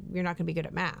 you're not going to be good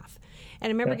at math. And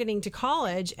I remember getting to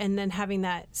college and then having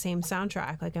that same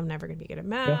soundtrack, like I'm never going to be good at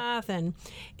math. Yeah.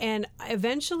 And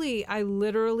eventually I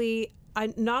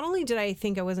not only did I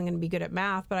think I wasn't going to be good at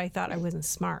math, but I thought I wasn't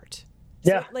smart.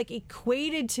 So it like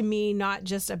equated to me not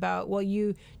just about, well,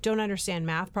 you don't understand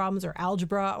math problems or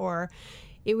algebra, or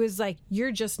it was like,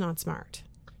 you're just not smart.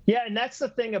 Yeah. And that's the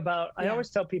thing about, I always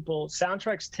tell people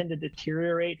soundtracks tend to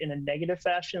deteriorate in a negative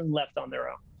fashion left on their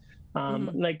own.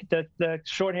 Like the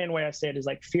shorthand way I say it is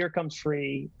like, fear comes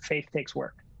free, faith takes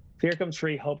work. Fear comes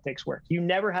free, hope takes work. You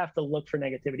never have to look for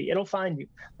negativity. It'll find you.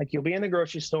 Like you'll be in the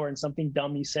grocery store and something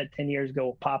dumb you said 10 years ago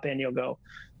will pop in. You'll go,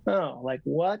 oh, like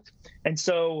what? And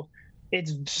so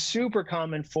it's super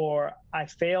common for I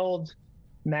failed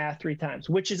math 3 times,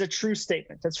 which is a true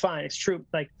statement. That's fine. It's true.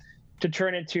 Like to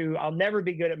turn into I'll never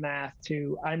be good at math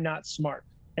to I'm not smart.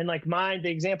 And like the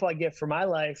example I give for my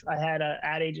life, I had an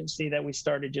ad agency that we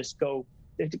started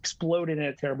it exploded in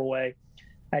a terrible way.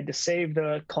 I had to save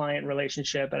the client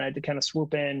relationship and I had to kind of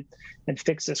swoop in and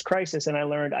fix this crisis. And I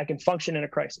learned I can function in a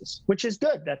crisis, which is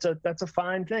good. That's a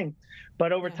fine thing.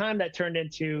 But over time that turned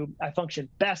into I function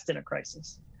best in a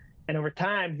crisis. And over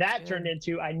time that turned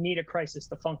into I need a crisis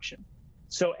to function.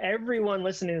 So everyone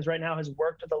listening to this right now has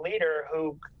worked with a leader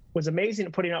who was amazing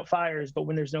at putting out fires, but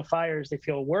when there's no fires, they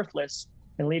feel worthless.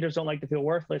 And leaders don't like to feel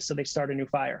worthless, so they start a new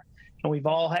fire. And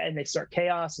and they start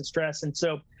chaos and stress. And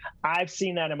so I've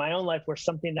seen that in my own life where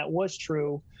something that was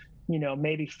true,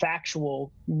 maybe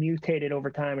factual, mutated over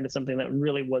time into something that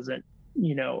really wasn't,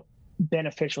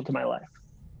 beneficial to my life.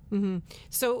 Mm-hmm.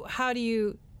 So how do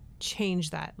you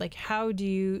change that? Like, how do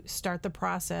you start the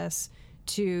process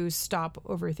to stop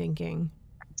overthinking?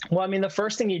 Well, I mean, the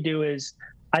first thing you do is,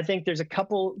 I think there's a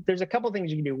couple things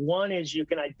you can do. One is you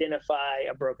can identify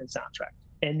a broken soundtrack.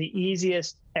 And the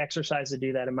easiest exercise to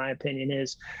do that, in my opinion,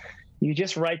 is you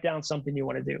just write down something you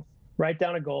want to do. Write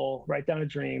down a goal, write down a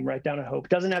dream, write down a hope.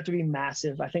 It doesn't have to be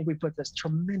massive. I think we put this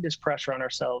tremendous pressure on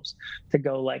ourselves to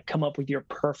go like, come up with your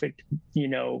perfect,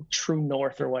 true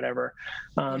north or whatever.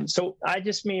 So I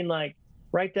just mean like,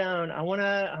 write down, I want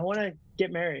to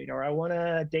get married, or I want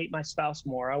to date my spouse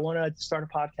more. I want to start a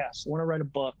podcast. I want to write a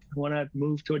book. I want to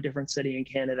move to a different city in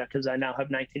Canada because I now have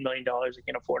 $19 million and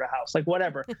can afford a house, like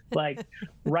whatever. Like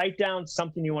write down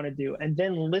something you want to do and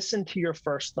then listen to your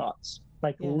first thoughts.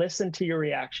 Listen to your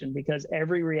reaction, because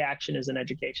every reaction is an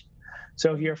education.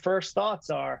 So if your first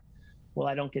thoughts are, well,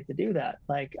 I don't get to do that.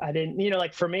 Like I didn't,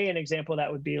 like for me, an example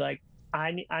that would be like,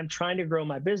 I'm trying to grow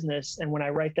my business. And when I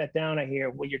write that down, I hear,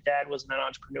 well, your dad wasn't an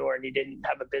entrepreneur and you didn't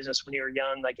have a business when you were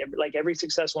young. Like every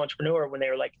successful entrepreneur, when they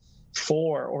were like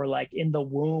 4 or like in the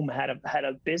womb, had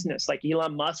a business. Like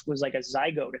Elon Musk was like a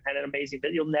zygote and had an amazing,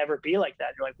 but you'll never be like that.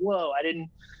 You're like, whoa, I didn't.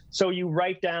 So you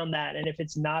write down that. And if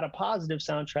it's not a positive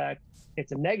soundtrack,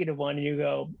 it's a negative one. And you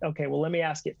go, okay, well, let me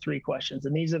ask it 3 questions.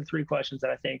 And these are the 3 questions that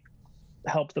I think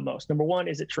help the most. Number 1,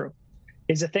 is it true?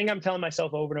 Is the thing I'm telling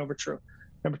myself over and over true?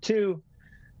 Number 2,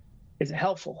 is it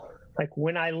helpful? Like,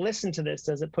 when I listen to this,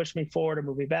 does it push me forward or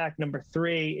move me back? Number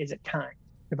 3, is it kind?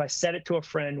 If I said it to a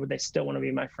friend, would they still want to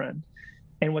be my friend?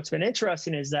 And what's been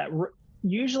interesting is that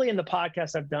usually in the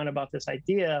podcast I've done about this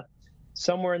idea,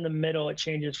 somewhere in the middle, it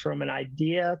changes from an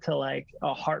idea to like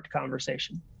a heart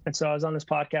conversation. And so I was on this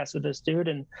podcast with this dude,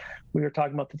 and we were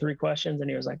talking about the 3 questions, and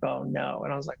he was like, "Oh no."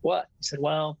 And I was like, "What?" He said,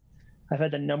 "Well, I've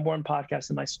had the #1 podcast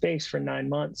in my space for 9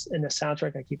 months. And the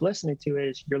soundtrack I keep listening to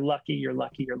is you're lucky, you're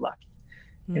lucky, you're lucky."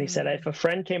 And he said, if a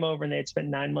friend came over and they had spent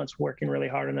 9 months working really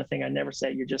hard on a thing, I never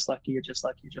say, "You're just lucky, you're just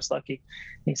lucky, you're just lucky."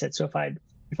 And he said, so if I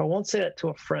won't say it to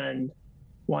a friend,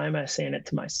 why am I saying it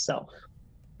to myself?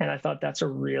 And I thought that's a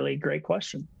really great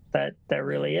question. That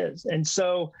really is. And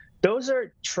so those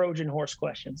are Trojan horse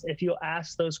questions. If you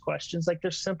ask those questions, like,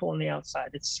 they're simple on the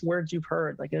outside. It's words you've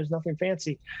heard, like there's nothing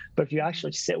fancy. But if you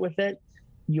actually sit with it,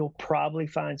 you'll probably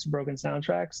find some broken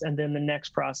soundtracks. And then the next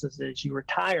process is you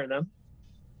retire them,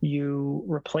 you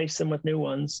replace them with new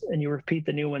ones, and you repeat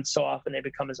the new ones so often they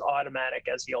become as automatic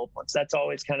as the old ones. That's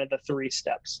always kind of the 3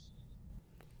 steps.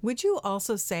 Would you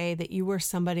also say that you were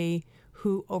somebody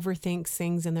who overthinks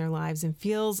things in their lives and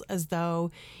feels as though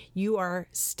you are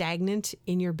stagnant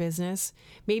in your business?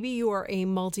 Maybe you are a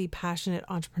multi-passionate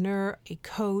entrepreneur, a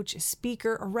coach, a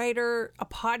speaker, a writer, a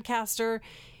podcaster,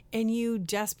 and you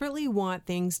desperately want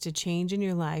things to change in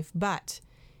your life, but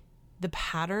the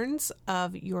patterns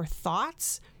of your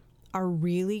thoughts are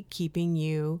really keeping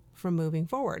you from moving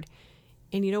forward.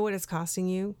 And you know what it's costing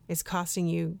you? It's costing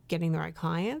you getting the right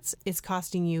clients. It's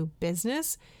costing you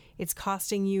business. It's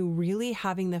costing you really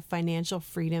having the financial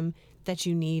freedom that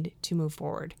you need to move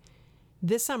forward.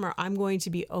 This summer, I'm going to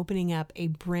be opening up a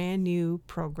brand new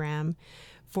program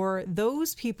for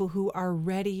those people who are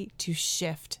ready to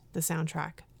shift the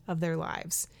soundtrack of their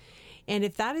lives. And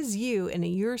if that is you, and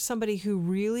you're somebody who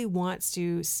really wants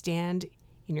to stand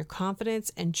in your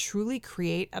confidence and truly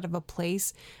create out of a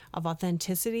place of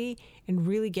authenticity and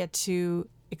really get to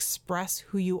express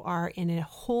who you are in a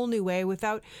whole new way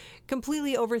without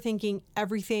completely overthinking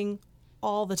everything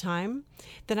all the time,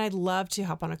 then I'd love to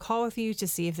hop on a call with you to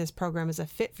see if this program is a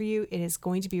fit for you. It is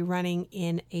going to be running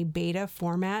in a beta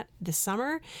format this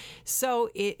summer, so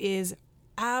it is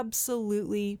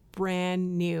absolutely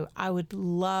brand new. I would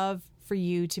love for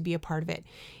you to be a part of it.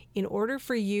 In order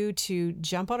for you to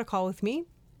jump on a call with me,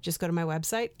 just go to my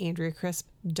website,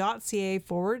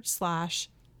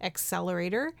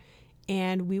 andreacrisp.ca/accelerator,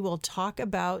 and we will talk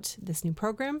about this new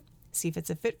program, see if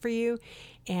it's a fit for you,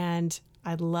 and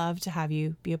I'd love to have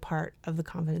you be a part of the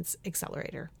Confidence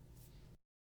Accelerator.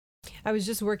 I was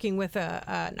just working with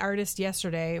an artist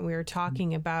yesterday, and we were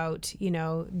talking about,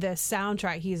 the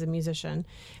soundtrack. He's a musician,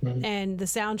 and the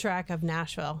soundtrack of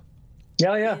Nashville.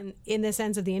 Yeah. In the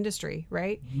sense of the industry,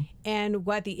 right? And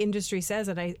what the industry says,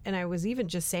 and I was even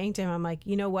just saying to him, I'm like,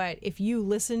 you know what? If you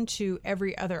listen to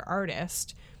every other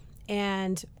artist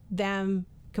and them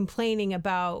complaining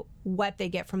about what they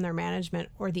get from their management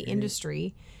or the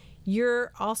industry,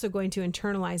 you're also going to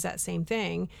internalize that same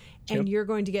thing, and you're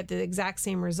going to get the exact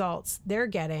same results they're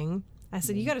getting. I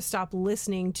said, you got to stop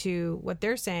listening to what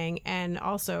they're saying and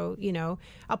also,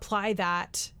 apply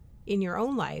that in your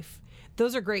own life.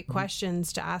 Those are great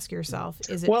questions to ask yourself.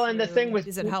 Is it well, true? And the thing with,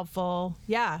 is it helpful?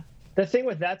 Yeah. The thing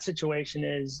with that situation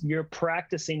is you're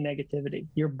practicing negativity.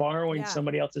 You're borrowing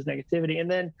somebody else's negativity, and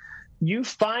then you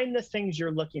find the things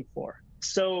you're looking for.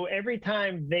 So every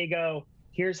time they go,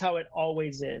 here's how it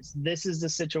always is, this is the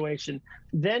situation,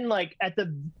 then like at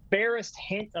the barest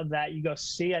hint of that, you go,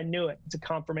 see, I knew it. It's a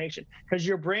confirmation, because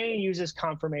your brain uses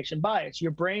confirmation bias.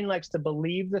 Your brain likes to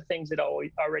believe the things it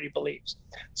already believes.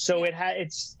 So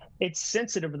it's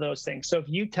sensitive to those things. So if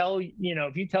you tell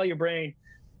your brain,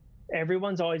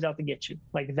 everyone's always out to get you,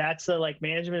 like that's the, like,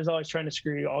 management is always trying to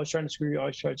screw you, always trying to screw you,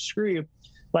 always trying to screw you,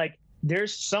 like,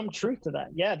 there's some truth to that.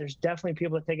 Yeah, there's definitely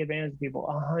people that take advantage of people,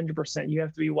 100%. You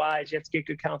have to be wise. You have to get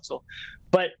good counsel.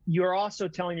 But you're also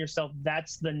telling yourself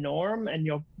that's the norm, and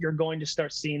you're going to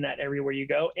start seeing that everywhere you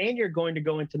go. And you're going to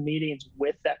go into meetings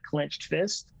with that clenched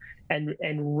fist and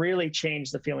really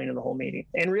change the feeling of the whole meeting,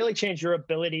 and really change your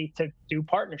ability to do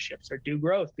partnerships or do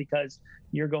growth, because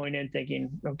you're going in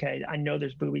thinking, okay, I know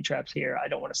there's booby traps here. I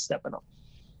don't want to step in them.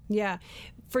 Yeah.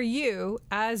 For you,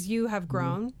 as you have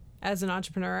grown, as an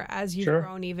entrepreneur, as you've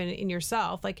grown even in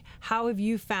yourself, like, how have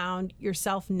you found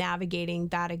yourself navigating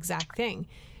that exact thing?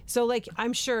 So, like,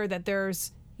 I'm sure that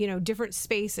there's, different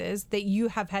spaces that you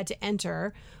have had to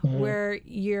enter where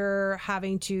you're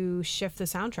having to shift the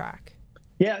soundtrack.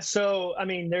 Yeah. So, I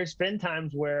mean, there's been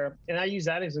times where, and I use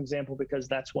that as an example because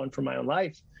that's one from my own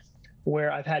life,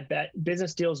 where I've had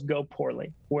business deals go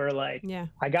poorly, where I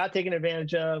got taken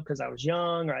advantage of because I was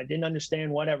young or I didn't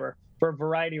understand, whatever, for a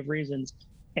variety of reasons.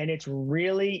 And it's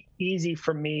really easy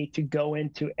for me to go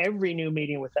into every new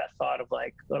meeting with that thought of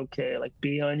like, okay, like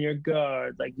be on your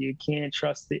guard. Like you can't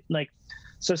trust it. Like,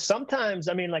 so sometimes,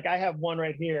 I mean, like I have one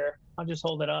right here. I'll just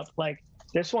hold it up. Like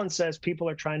this one says people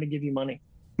are trying to give you money.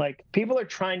 Like people are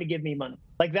trying to give me money.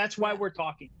 Like that's why we're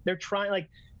talking. They're trying, like,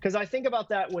 because I think about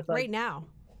that with like, right now.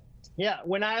 Yeah.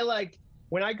 When I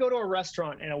go to a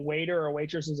restaurant and a waiter or a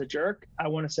waitress is a jerk, I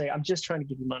want to say, I'm just trying to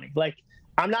give you money. Like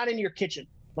I'm not in your kitchen.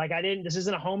 Like this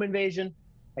isn't a home invasion.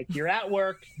 Like you're at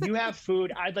work, you have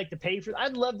food. I'd like to pay for it.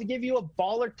 I'd love to give you a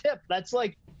baller tip. That's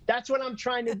what I'm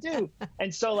trying to do.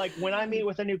 And so like when I meet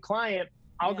with a new client,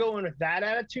 I'll go in with that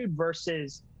attitude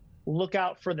versus look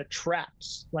out for the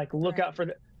traps, like look out for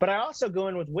but I also go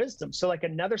in with wisdom. So like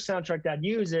another soundtrack that I'd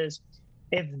use is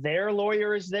if their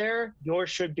lawyer is there, yours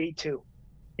should be too.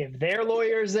 If their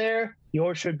lawyer is there,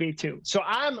 yours should be too. So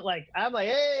I'm like,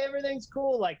 hey, everything's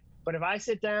cool. Like, but if I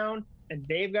sit down and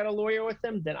they've got a lawyer with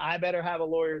them, then I better have a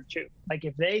lawyer too. Like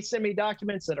if they send me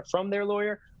documents that are from their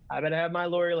lawyer, I better have my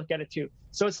lawyer look at it too.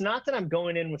 So it's not that I'm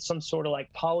going in with some sort of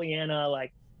like Pollyanna,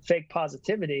 like fake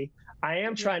positivity. I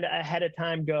am trying to ahead of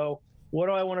time go, what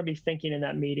do I want to be thinking in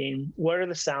that meeting? What are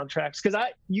the soundtracks? Because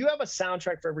you have a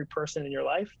soundtrack for every person in your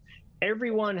life.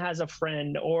 Everyone has a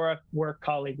friend or a work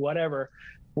colleague, whatever,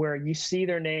 where you see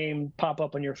their name pop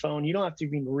up on your phone. You don't have to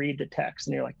even read the text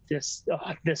and you're like, this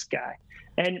guy.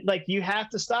 And like, you have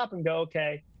to stop and go,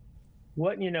 okay,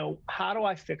 how do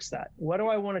I fix that? What do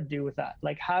I want to do with that?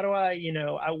 Like, how do I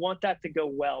want that to go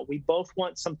well. We both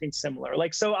want something similar.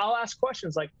 Like, so I'll ask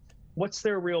questions like, what's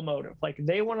their real motive? Like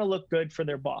they want to look good for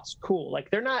their boss. Cool. Like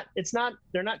they're not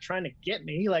trying to get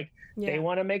me. Like they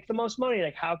want to make the most money.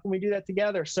 Like how can we do that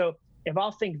together? So if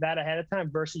I'll think that ahead of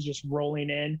time versus just rolling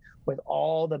in with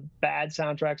all the bad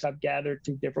soundtracks I've gathered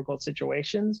through difficult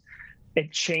situations,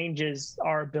 it changes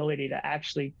our ability to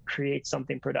actually create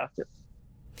something productive.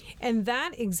 And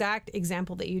that exact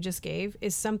example that you just gave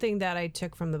is something that I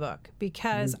took from the book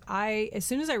because as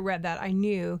soon as I read that, I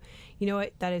knew, you know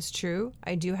what, that is true.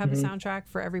 I do have a soundtrack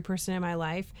for every person in my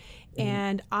life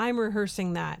and I'm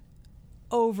rehearsing that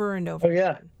over and over. Oh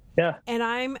yeah. Again. Yeah.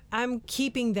 And I'm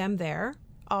keeping them there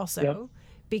also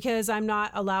because I'm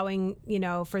not allowing,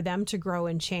 for them to grow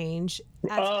and change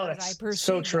as I perceive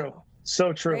so true. them.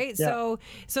 So true. Right. Yeah.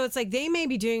 So it's like they may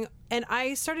be doing, and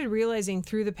I started realizing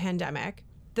through the pandemic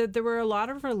that there were a lot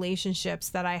of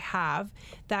relationships that I have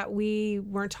that we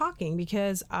weren't talking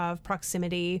because of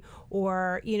proximity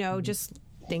or, just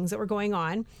things that were going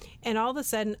on. And all of a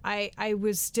sudden I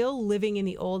was still living in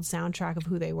the old soundtrack of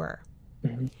who they were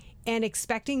and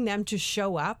expecting them to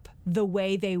show up the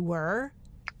way they were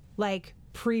like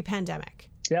pre-pandemic.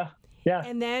 Yeah. Yeah.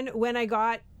 And then when I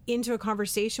got into a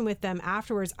conversation with them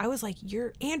afterwards, I was like,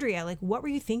 you're Andrea, like, what were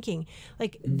you thinking?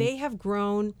 Like they have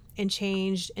grown and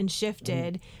changed and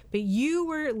shifted, but you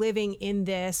were living in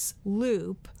this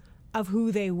loop of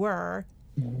who they were,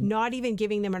 not even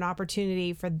giving them an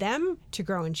opportunity for them to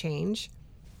grow and change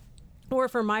or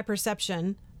for my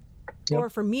perception or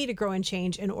for me to grow and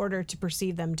change in order to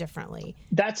perceive them differently.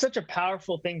 That's such a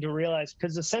powerful thing to realize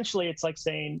because essentially it's like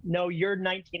saying, no, you're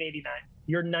 1989.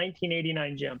 You're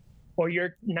 1989 Jim. Or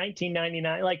you're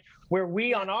 1999, like where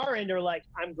we on our end are like,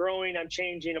 I'm growing, I'm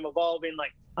changing, I'm evolving,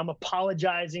 like I'm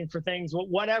apologizing for things,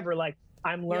 whatever. Like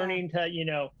I'm learning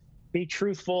to, be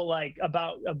truthful, like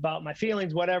about my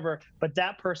feelings, whatever. But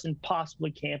that person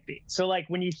possibly can't be. So like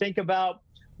when you think about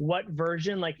what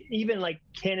version, like even like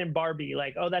Ken and Barbie,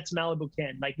 like, oh, that's Malibu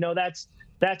Ken. Like, no,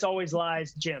 that's always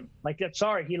lies Jim. Like,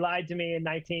 sorry, he lied to me in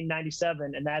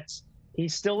 1997, and he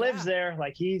still lives there.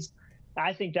 Like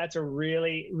I think that's a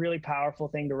really, really powerful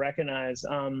thing to recognize.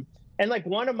 And like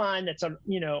one of mine that's,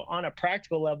 on a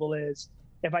practical level is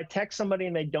if I text somebody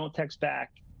and they don't text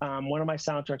back, one of my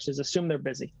soundtracks is assume they're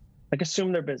busy. Like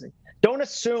assume they're busy. Don't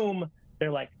assume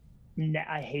they're like, nah,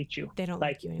 I hate you. They don't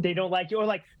like you. They don't like you. Or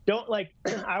like, don't like,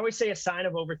 I always say a sign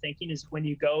of overthinking is when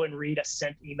you go and read a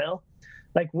sent email,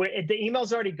 like the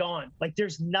email's already gone. Like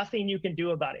there's nothing you can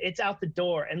do about it. It's out the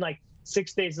door. And like,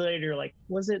 6 days later, like,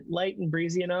 was it light and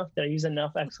breezy enough? Did I use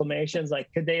enough exclamations?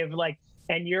 Like, could they have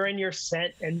and you're in your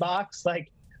sent inbox,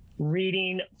 like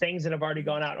reading things that have already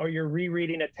gone out, or you're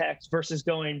rereading a text versus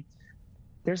going,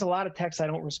 there's a lot of texts I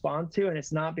don't respond to. And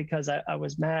it's not because I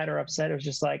was mad or upset. It was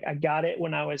just like, I got it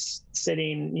when I was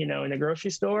sitting, in the grocery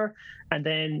store and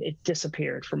then it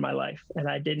disappeared from my life. And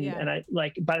I didn't, and I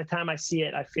like, by the time I see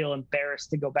it, I feel embarrassed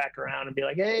to go back around and be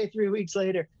like, hey, 3 weeks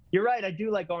later, you're right. I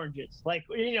do like oranges, like,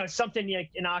 something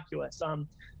like innocuous.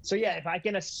 So yeah, if I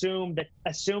can assume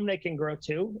they can grow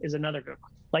too is another good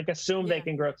one. Like assume they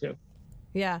can grow too.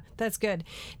 Yeah, that's good.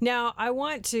 Now, I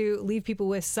want to leave people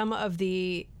with some of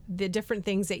the different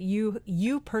things that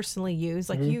you personally use.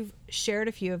 Like you've shared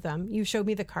a few of them. You showed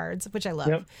me the cards, which I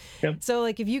love. Yep. So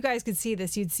like if you guys could see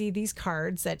this, you'd see these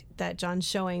cards that John's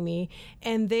showing me,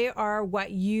 and they are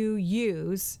what you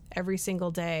use every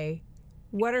single day.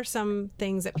 What are some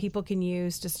things that people can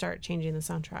use to start changing the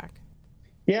soundtrack?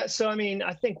 Yeah. So, I mean,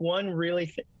 I think one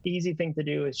really easy thing to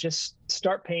do is just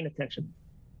start paying attention.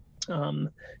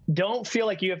 Don't feel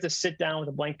like you have to sit down with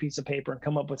a blank piece of paper and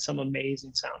come up with some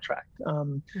amazing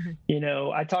soundtrack. You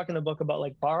know, I talk in the book about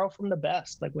like borrow from the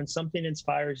best, like when something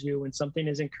inspires you, when something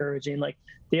is encouraging. Like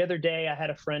the other day I had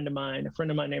a friend of mine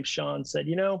named Sean said,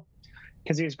 you know,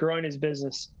 because he was growing his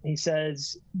business, he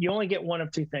says, you only get one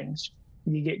of two things.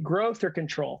 You get growth or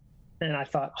control. And I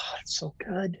thought, oh, that's so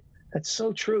good. That's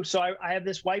so true. So I have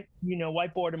this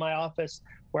whiteboard in my office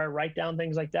where I write down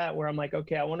things like that, where I'm like,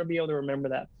 okay, I want to be able to remember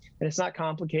that. And it's not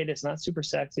complicated. It's not super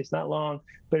sexy. It's not long,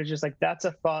 but it's just like, that's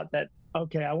a thought that,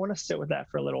 okay, I want to sit with that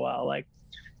for a little while. Like,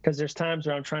 because there's times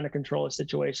where I'm trying to control a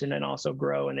situation and also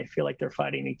grow, and they feel like they're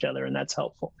fighting each other, and that's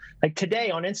helpful. Like today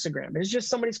on Instagram, it's just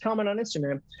somebody's comment on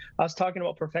Instagram. I was talking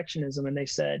about perfectionism, and they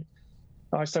said,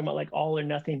 I was talking about like all or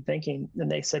nothing thinking.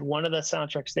 And they said one of the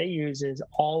soundtracks they use is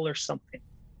all or something.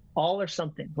 All or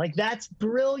something. Like, that's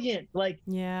brilliant. Like,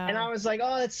 yeah. And I was like,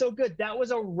 oh, that's so good. That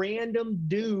was a random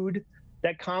dude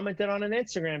that commented on an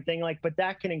Instagram thing. Like, but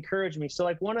that can encourage me. So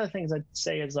like one of the things I'd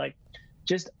say is like,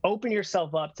 just open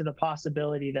yourself up to the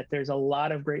possibility that there's a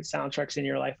lot of great soundtracks in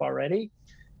your life already.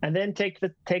 And then take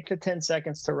the 10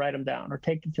 seconds to write them down, or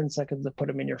take the 10 seconds to put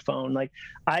them in your phone. Like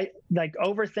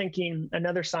overthinking,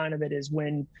 another sign of it is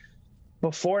when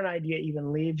before an idea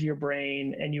even leaves your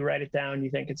brain and you write it down, you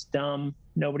think it's dumb,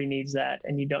 nobody needs that,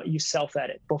 and you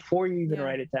self-edit before you even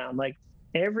write it down. Like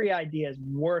every idea is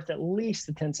worth at least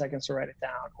the 10 seconds to write it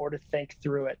down or to think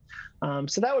through it.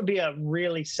 So that would be a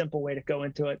really simple way to go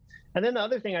into it. And then the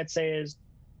other thing I'd say is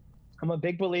I'm a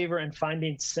big believer in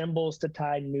finding symbols to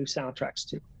tie new soundtracks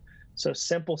to. So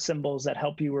simple symbols that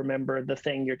help you remember the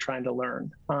thing you're trying to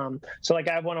learn. So like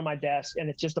I have one on my desk, and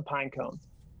it's just a pine cone.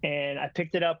 And I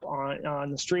picked it up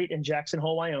on the street in Jackson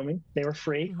Hole, Wyoming. They were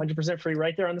free, 100% free,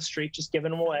 right there on the street, just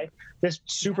giving them away. This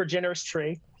super generous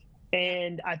tree.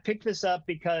 And I picked this up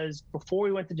because before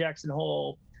we went to Jackson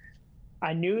Hole,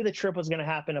 I knew the trip was going to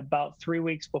happen about 3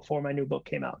 weeks before my new book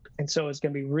came out. And so it's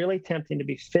going to be really tempting to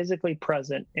be physically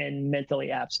present and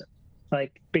mentally absent,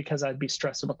 like, because I'd be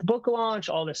stressed about the book launch,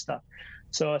 all this stuff.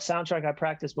 So a soundtrack I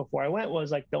practiced before I went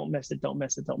was like, don't miss it, don't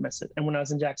miss it, don't miss it. And when I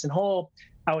was in Jackson Hole,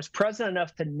 I was present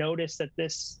enough to notice that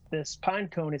this pine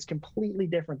cone is completely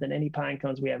different than any pine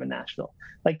cones we have in Nashville.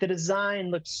 Like the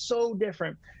design looks so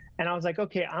different. And I was like,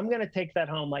 okay, I'm going to take that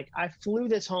home. Like I flew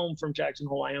this home from Jackson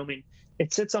Hole, Wyoming.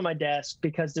 It sits on my desk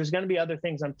because there's going to be other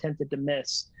things I'm tempted to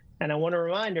miss. And I want a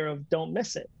reminder of don't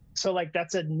miss it. So like,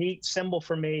 that's a neat symbol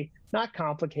for me, not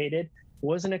complicated,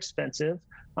 wasn't expensive.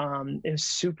 It was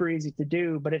super easy to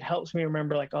do, but it helps me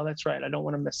remember like, oh, that's right. I don't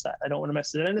want to miss that. I don't want to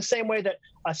miss it. And in the same way that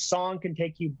a song can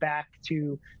take you back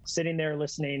to sitting there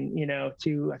listening,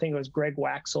 to, I think it was Greg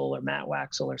Waxel or Matt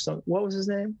Waxel or something. What was his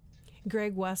name?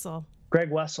 Greg Wessel.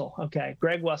 Greg Wessel. Okay.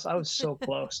 Greg Wessel. I was so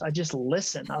close. I just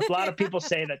listened. A lot of people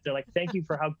say that. They're like, thank you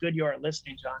for how good you are at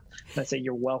listening, John. And I say,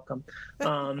 you're welcome.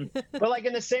 But like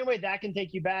in the same way that can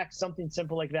take you back, something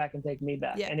simple like that can take me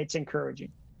back. Yeah. And it's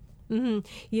encouraging.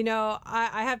 Mm-hmm.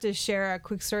 I have to share a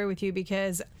quick story with you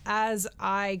because as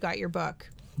I got your book,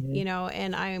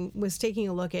 and I was taking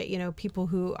a look at, people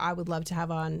who I would love to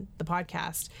have on the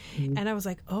podcast. And I was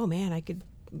like, oh man, I could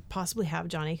possibly have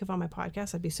John Acuff on my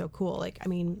podcast. That'd be so cool. Like, I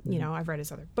mean, I've read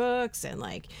his other books and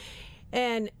like,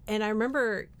 and I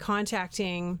remember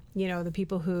contacting, the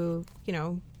people who,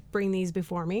 bring these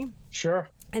before me. Sure.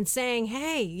 And saying,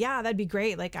 hey, yeah, that'd be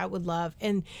great. Like I would love.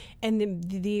 And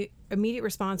the immediate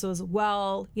response was,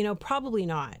 well, probably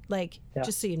not. Like,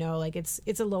 just so you know, like it's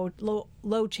a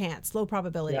low chance, low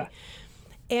probability. Yeah.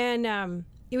 And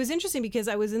it was interesting because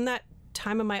I was in that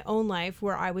time of my own life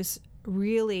where I was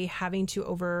really having to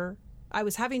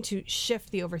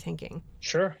shift the overthinking.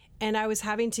 Sure. And I was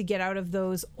having to get out of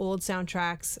those old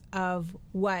soundtracks of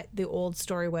what the old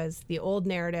story was, the old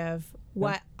narrative,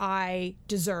 what I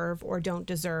deserve or don't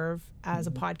deserve as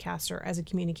a podcaster, as a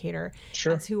communicator.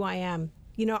 Sure. That's who I am.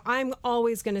 I'm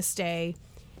always going to stay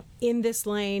in this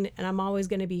lane and I'm always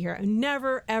going to be here. I'm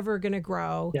never, ever going to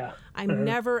grow. Yeah. I'm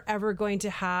never, ever going to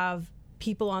have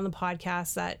people on the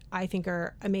podcast that I think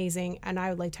are amazing and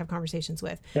I would like to have conversations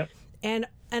with. Yep. And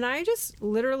I just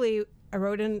literally, I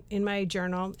wrote in my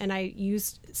journal and I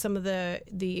used some of the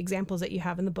examples that you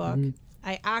have in the book.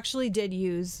 I actually did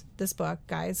use this book,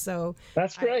 guys. So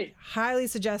that's great. I highly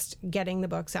suggest getting the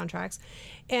book Soundtracks.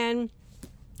 And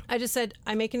I just said,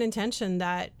 I make an intention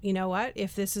that, you know what,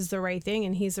 if this is the right thing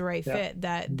and he's the right fit,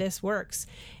 that this works.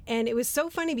 And it was so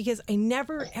funny because I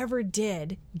never, ever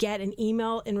did get an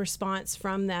email in response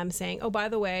from them saying, oh, by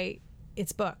the way,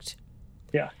 it's booked.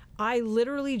 Yeah. I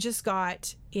literally just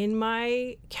got in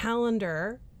my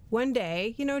calendar one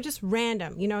day, just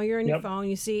random, you're on your phone,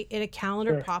 you see in a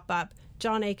calendar pop up,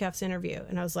 John Acuff's interview.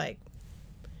 And I was like,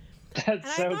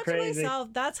 that's so crazy. To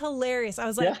myself, that's hilarious. I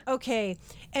was like, okay.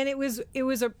 And it was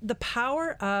the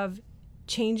power of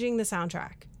changing the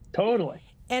soundtrack. Totally.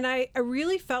 And I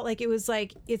really felt like it's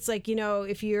like,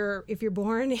 if you're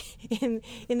born in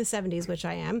the 70s, which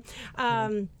I am,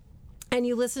 and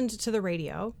you listened to the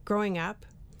radio growing up,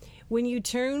 when you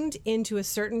tuned into a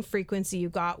certain frequency, you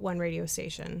got one radio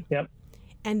station. Yep.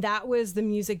 And that was the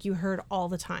music you heard all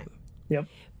the time. Yep.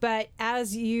 But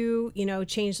as you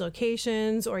changed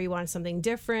locations or you wanted something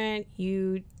different,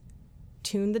 you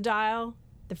tuned the dial.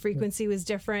 The frequency was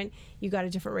different. You got a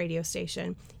different radio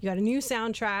station. You got a new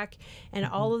soundtrack. And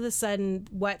all of a sudden,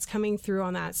 what's coming through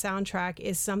on that soundtrack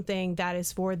is something that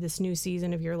is for this new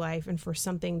season of your life and for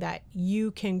something that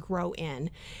you can grow in.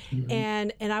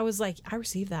 And I was like, I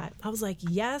received that. I was like,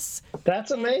 yes.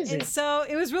 That's amazing. And so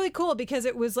it was really cool because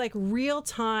it was like real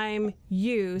time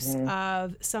use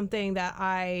of something that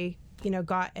I,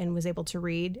 got and was able to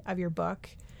read of your book.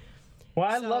 Well,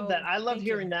 I love that. I love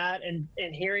hearing that and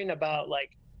hearing about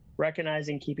like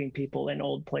recognizing keeping people in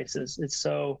old places. It's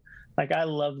so like, I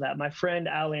love that. My friend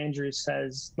Al Andrews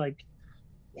says, like,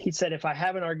 he said, if I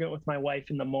have an argument with my wife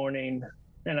in the morning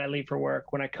and I leave for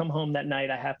work, when I come home that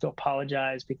night, I have to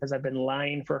apologize because I've been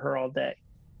lying for her all day.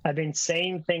 I've been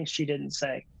saying things she didn't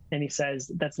say. And he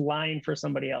says, that's lying for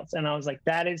somebody else. And I was like,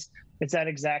 it's that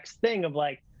exact thing of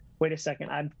like, wait a second,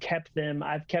 I've kept them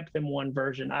one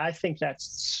version. I think that's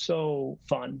so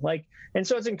fun. Like, and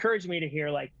so it's encouraged me to hear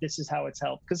like, this is how it's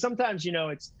helped. Cause sometimes,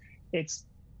 it's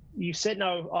you sit in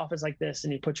an office like this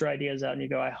and you put your ideas out and you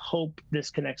go, I hope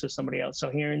this connects with somebody else. So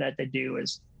hearing that they do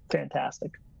is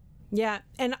fantastic. Yeah.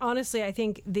 And honestly, I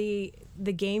think the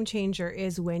game changer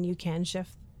is when you can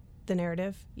shift the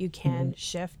narrative, you can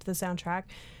shift the soundtrack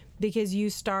because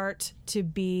you start to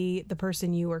be the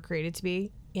person you were created to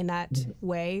be in that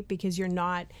way, because you're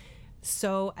not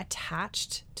so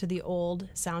attached to the old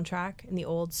soundtrack and the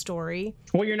old story.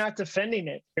 Well, you're not defending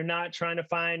it. You're not trying to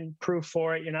find proof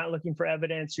for it. You're not looking for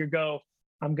evidence.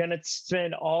 I'm going to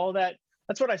spend all that.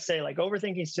 That's what I say. Like,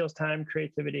 overthinking steals time,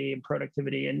 creativity, and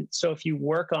productivity. And so if you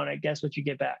work on it, guess what you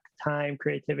get back? Time,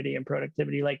 creativity, and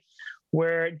productivity. Like,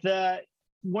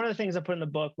 one of the things I put in the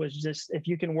book was just, if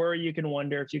you can worry, you can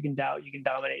wonder. If you can doubt, you can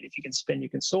dominate. If you can spin, you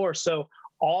can soar. So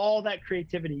all that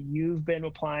creativity you've been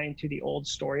applying to the old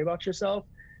story about yourself,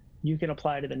 you can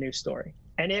apply to the new story.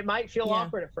 And it might feel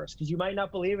awkward at first because you might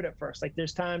not believe it at first. Like,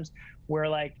 there's times where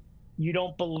like you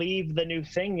don't believe the new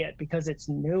thing yet because it's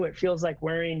new. It feels like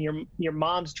wearing your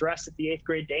mom's dress at the 8th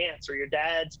grade dance or your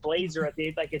dad's blazer at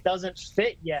the 8th. Like, it doesn't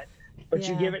fit yet, but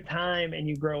you give it time and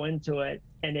you grow into it.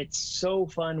 And it's so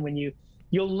fun when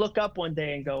you'll look up one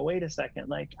day and go, wait a second,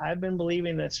 like, I've been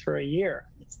believing this for a year.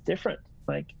 It's different.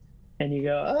 Like, and you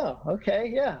go, oh,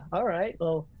 okay, yeah, all right.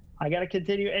 Well, I got to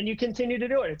continue, and you continue to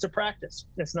do it. It's a practice.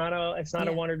 It's not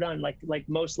a one or done. Like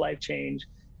most life change,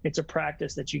 it's a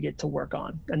practice that you get to work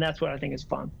on, and that's what I think is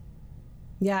fun.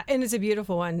 Yeah, and it's a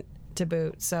beautiful one to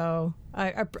boot. So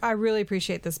I really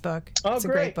appreciate this book. Oh, it's a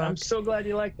great great book. I'm so glad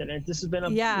you liked it. And this has been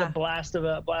a blast of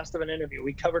an interview.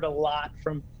 We covered a lot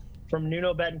from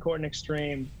Nuno Betancourt and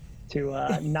Extreme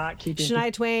to not keeping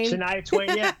Shania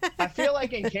Twain, yeah. I feel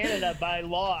like in Canada, by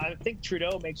law, I think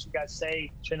Trudeau makes you guys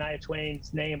say Shania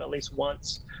Twain's name at least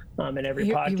once in every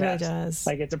podcast. He really does.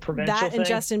 Like, it's a provincial thing. That and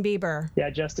Justin Bieber. Yeah,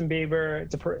 Justin Bieber.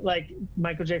 It's like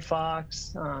Michael J.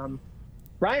 Fox.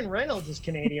 Ryan Reynolds is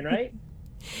Canadian, right?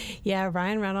 Yeah,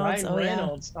 Ryan Reynolds.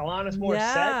 Alanis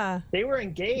Morissette. They were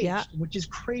engaged, which is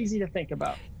crazy to think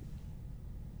about.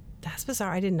 That's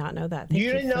bizarre. I did not know that. Thank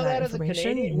you didn't know that as a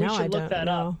Canadian? No, we should I look that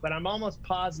know. up. But I'm almost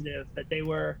positive that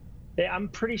I'm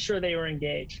pretty sure they were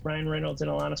engaged. Ryan Reynolds and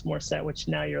Alanis Morissette, which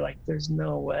now you're like, there's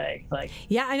no way. Like,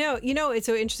 yeah, I know. It's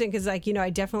so interesting because I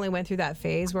definitely went through that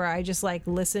phase where I just like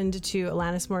listened to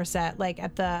Alanis Morissette like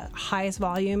at the highest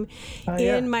volume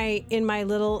in my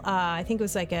little I think it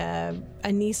was like a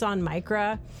Nissan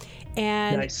Micra.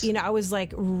 And, nice. I was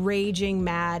like raging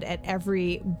mad at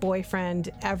every boyfriend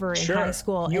ever in high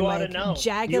school. You and ought to know.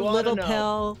 Jagged Little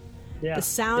Pill, the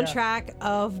soundtrack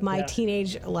of my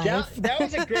teenage life. Yeah, that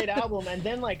was a great album. And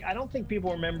then, like, I don't think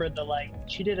people remember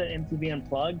she did an MTV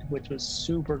Unplugged, which was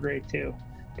super great too.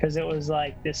 because it was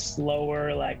like this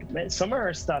slower, like some of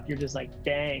her stuff you're just like,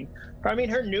 dang. But I mean,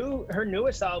 her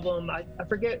newest album, I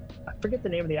forget the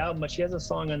name of the album, but she has a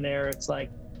song on there. It's like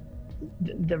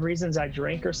The Reasons I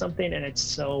Drink or something, and it's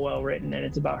so well written, and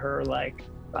it's about her like,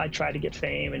 I tried to get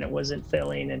fame and it wasn't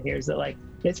filling, and here's the like,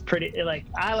 it's pretty, like,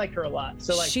 I like her a lot.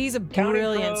 So like, she's a Counting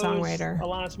brilliant Crows, songwriter.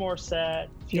 Alanis Morissette,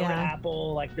 Fiona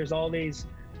Apple, like there's all these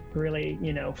really,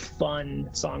 you know, fun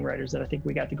songwriters that I think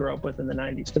we got to grow up with in the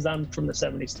 90s, because I'm from the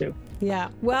 70s too. Yeah.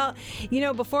 Well, you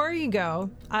know, before you go,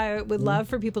 I would love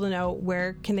for people to know,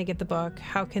 where can they get the book?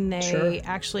 How can they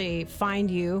actually find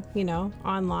you, you know,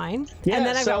 online? Yeah, and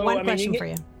then I've got one question you for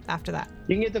you after that.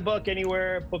 You can get the book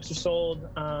anywhere books are sold.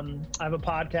 I have a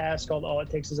podcast called All It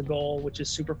Takes Is a Goal, which is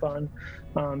super fun.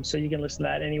 So you can listen to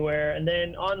that anywhere. And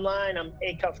then online, I'm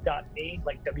acuff.me,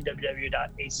 like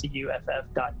www.acuff.me.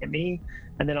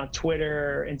 And then on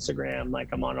Twitter, Instagram, like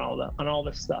I'm on all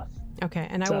the stuff. Okay,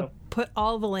 and I will put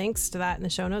all the links to that in the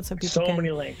show notes so people so can... many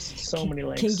links.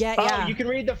 Can get, you can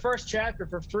read the first chapter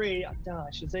for free. I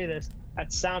should say this, at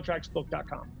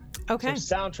soundtracksbook.com. Okay.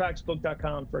 So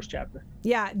soundtracksbook.com, first chapter.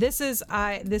 Yeah, this is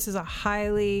a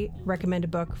highly recommended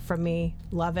book from me.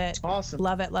 Love it. Awesome.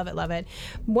 Love it, love it, love it.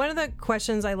 One of the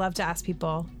questions I love to ask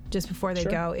people just before they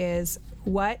go is,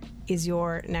 what is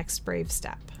your next brave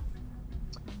step?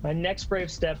 My next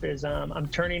brave step is I'm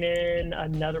turning in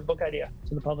another book idea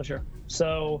to the publisher.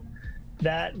 So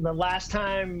that the last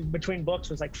time between books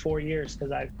was like 4 years,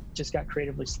 because I just got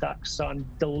creatively stuck. So I'm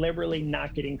deliberately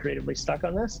not getting creatively stuck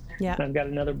on this. Yeah. And I've got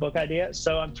another book idea.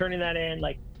 So I'm turning that in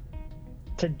like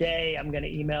today. I'm going to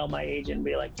email my agent and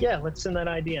be like, yeah, let's send that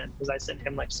idea in. Because I sent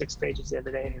him like 6 pages the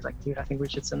other day and he's like, dude, I think we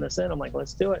should send this in. I'm like,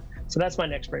 let's do it. So that's my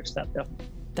next brave step, definitely.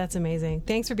 That's amazing.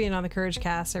 Thanks for being on the Courage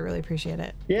Cast. I really appreciate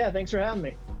it. Yeah, thanks for having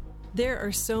me. There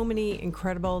are so many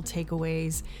incredible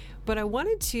takeaways, but I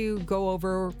wanted to go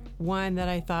over one that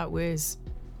I thought was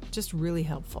just really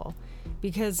helpful,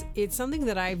 because it's something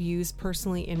that I've used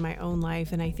personally in my own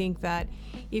life. And I think that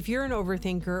if you're an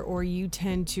overthinker or you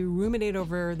tend to ruminate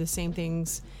over the same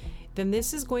things, then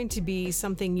this is going to be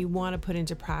something you want to put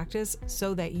into practice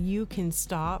so that you can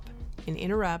stop and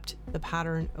interrupt the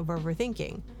pattern of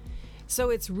overthinking. So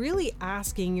it's really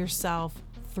asking yourself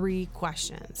 3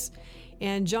 questions.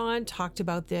 And John talked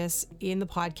about this in the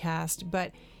podcast,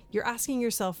 but you're asking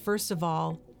yourself, first of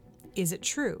all, is it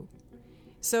true?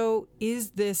 So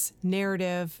is this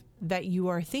narrative that you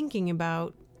are thinking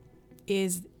about,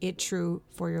 is it true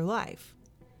for your life?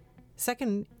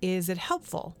 Second, is it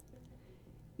helpful?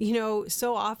 You know,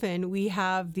 so often we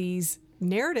have these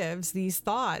narratives, these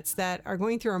thoughts that are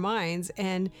going through our minds,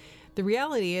 and the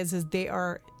reality is they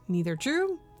are neither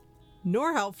true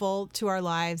nor helpful to our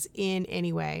lives in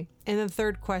any way. And the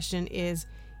third question is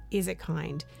it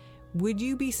kind? Would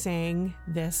you be saying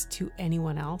this to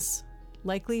anyone else?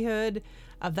 Likelihood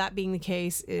of that being the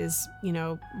case is, you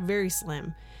know, very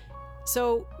slim.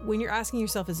 So when you're asking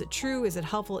yourself, is it true? Is it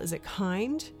helpful? Is it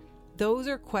kind? Those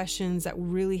are questions that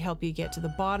really help you get to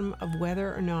the bottom of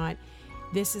whether or not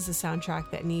this is a soundtrack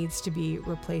that needs to be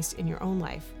replaced in your own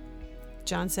life.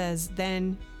 John says,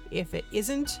 then if it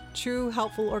isn't true,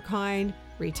 helpful, or kind,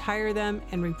 retire them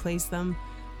and replace them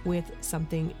with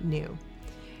something new.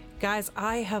 Guys,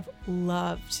 I have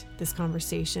loved this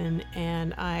conversation,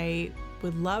 and I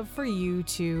would love for you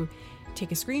to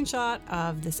take a screenshot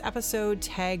of this episode,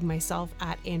 tag myself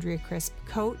at Andrea Crisp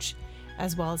Coach,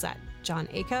 as well as at John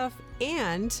Acuff,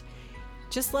 and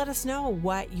just let us know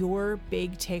what your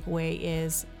big takeaway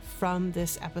is from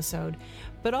this episode.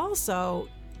 But also,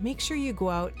 make sure you go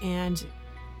out and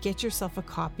get yourself a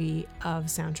copy of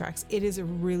Soundtracks. It is a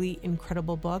really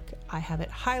incredible book. I have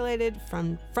it highlighted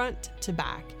from front to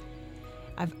back.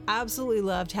 I've absolutely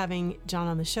loved having John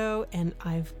on the show, and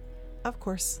I've, of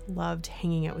course, loved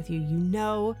hanging out with you. You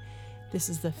know, this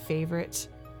is the favorite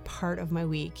part of my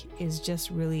week, is just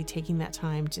really taking that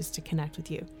time just to connect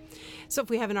with you. So if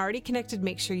we haven't already connected,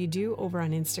 make sure you do over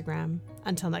on Instagram.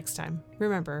 Until next time,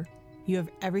 remember, you have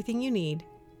everything you need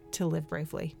to live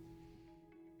bravely.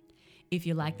 If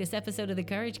you like this episode of The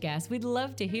Courage Cast, we'd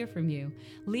love to hear from you.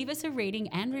 Leave us a rating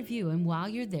and review, and while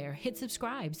you're there, hit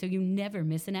subscribe so you never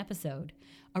miss an episode.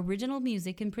 Original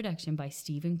music and production by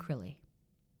Stephen Crilly.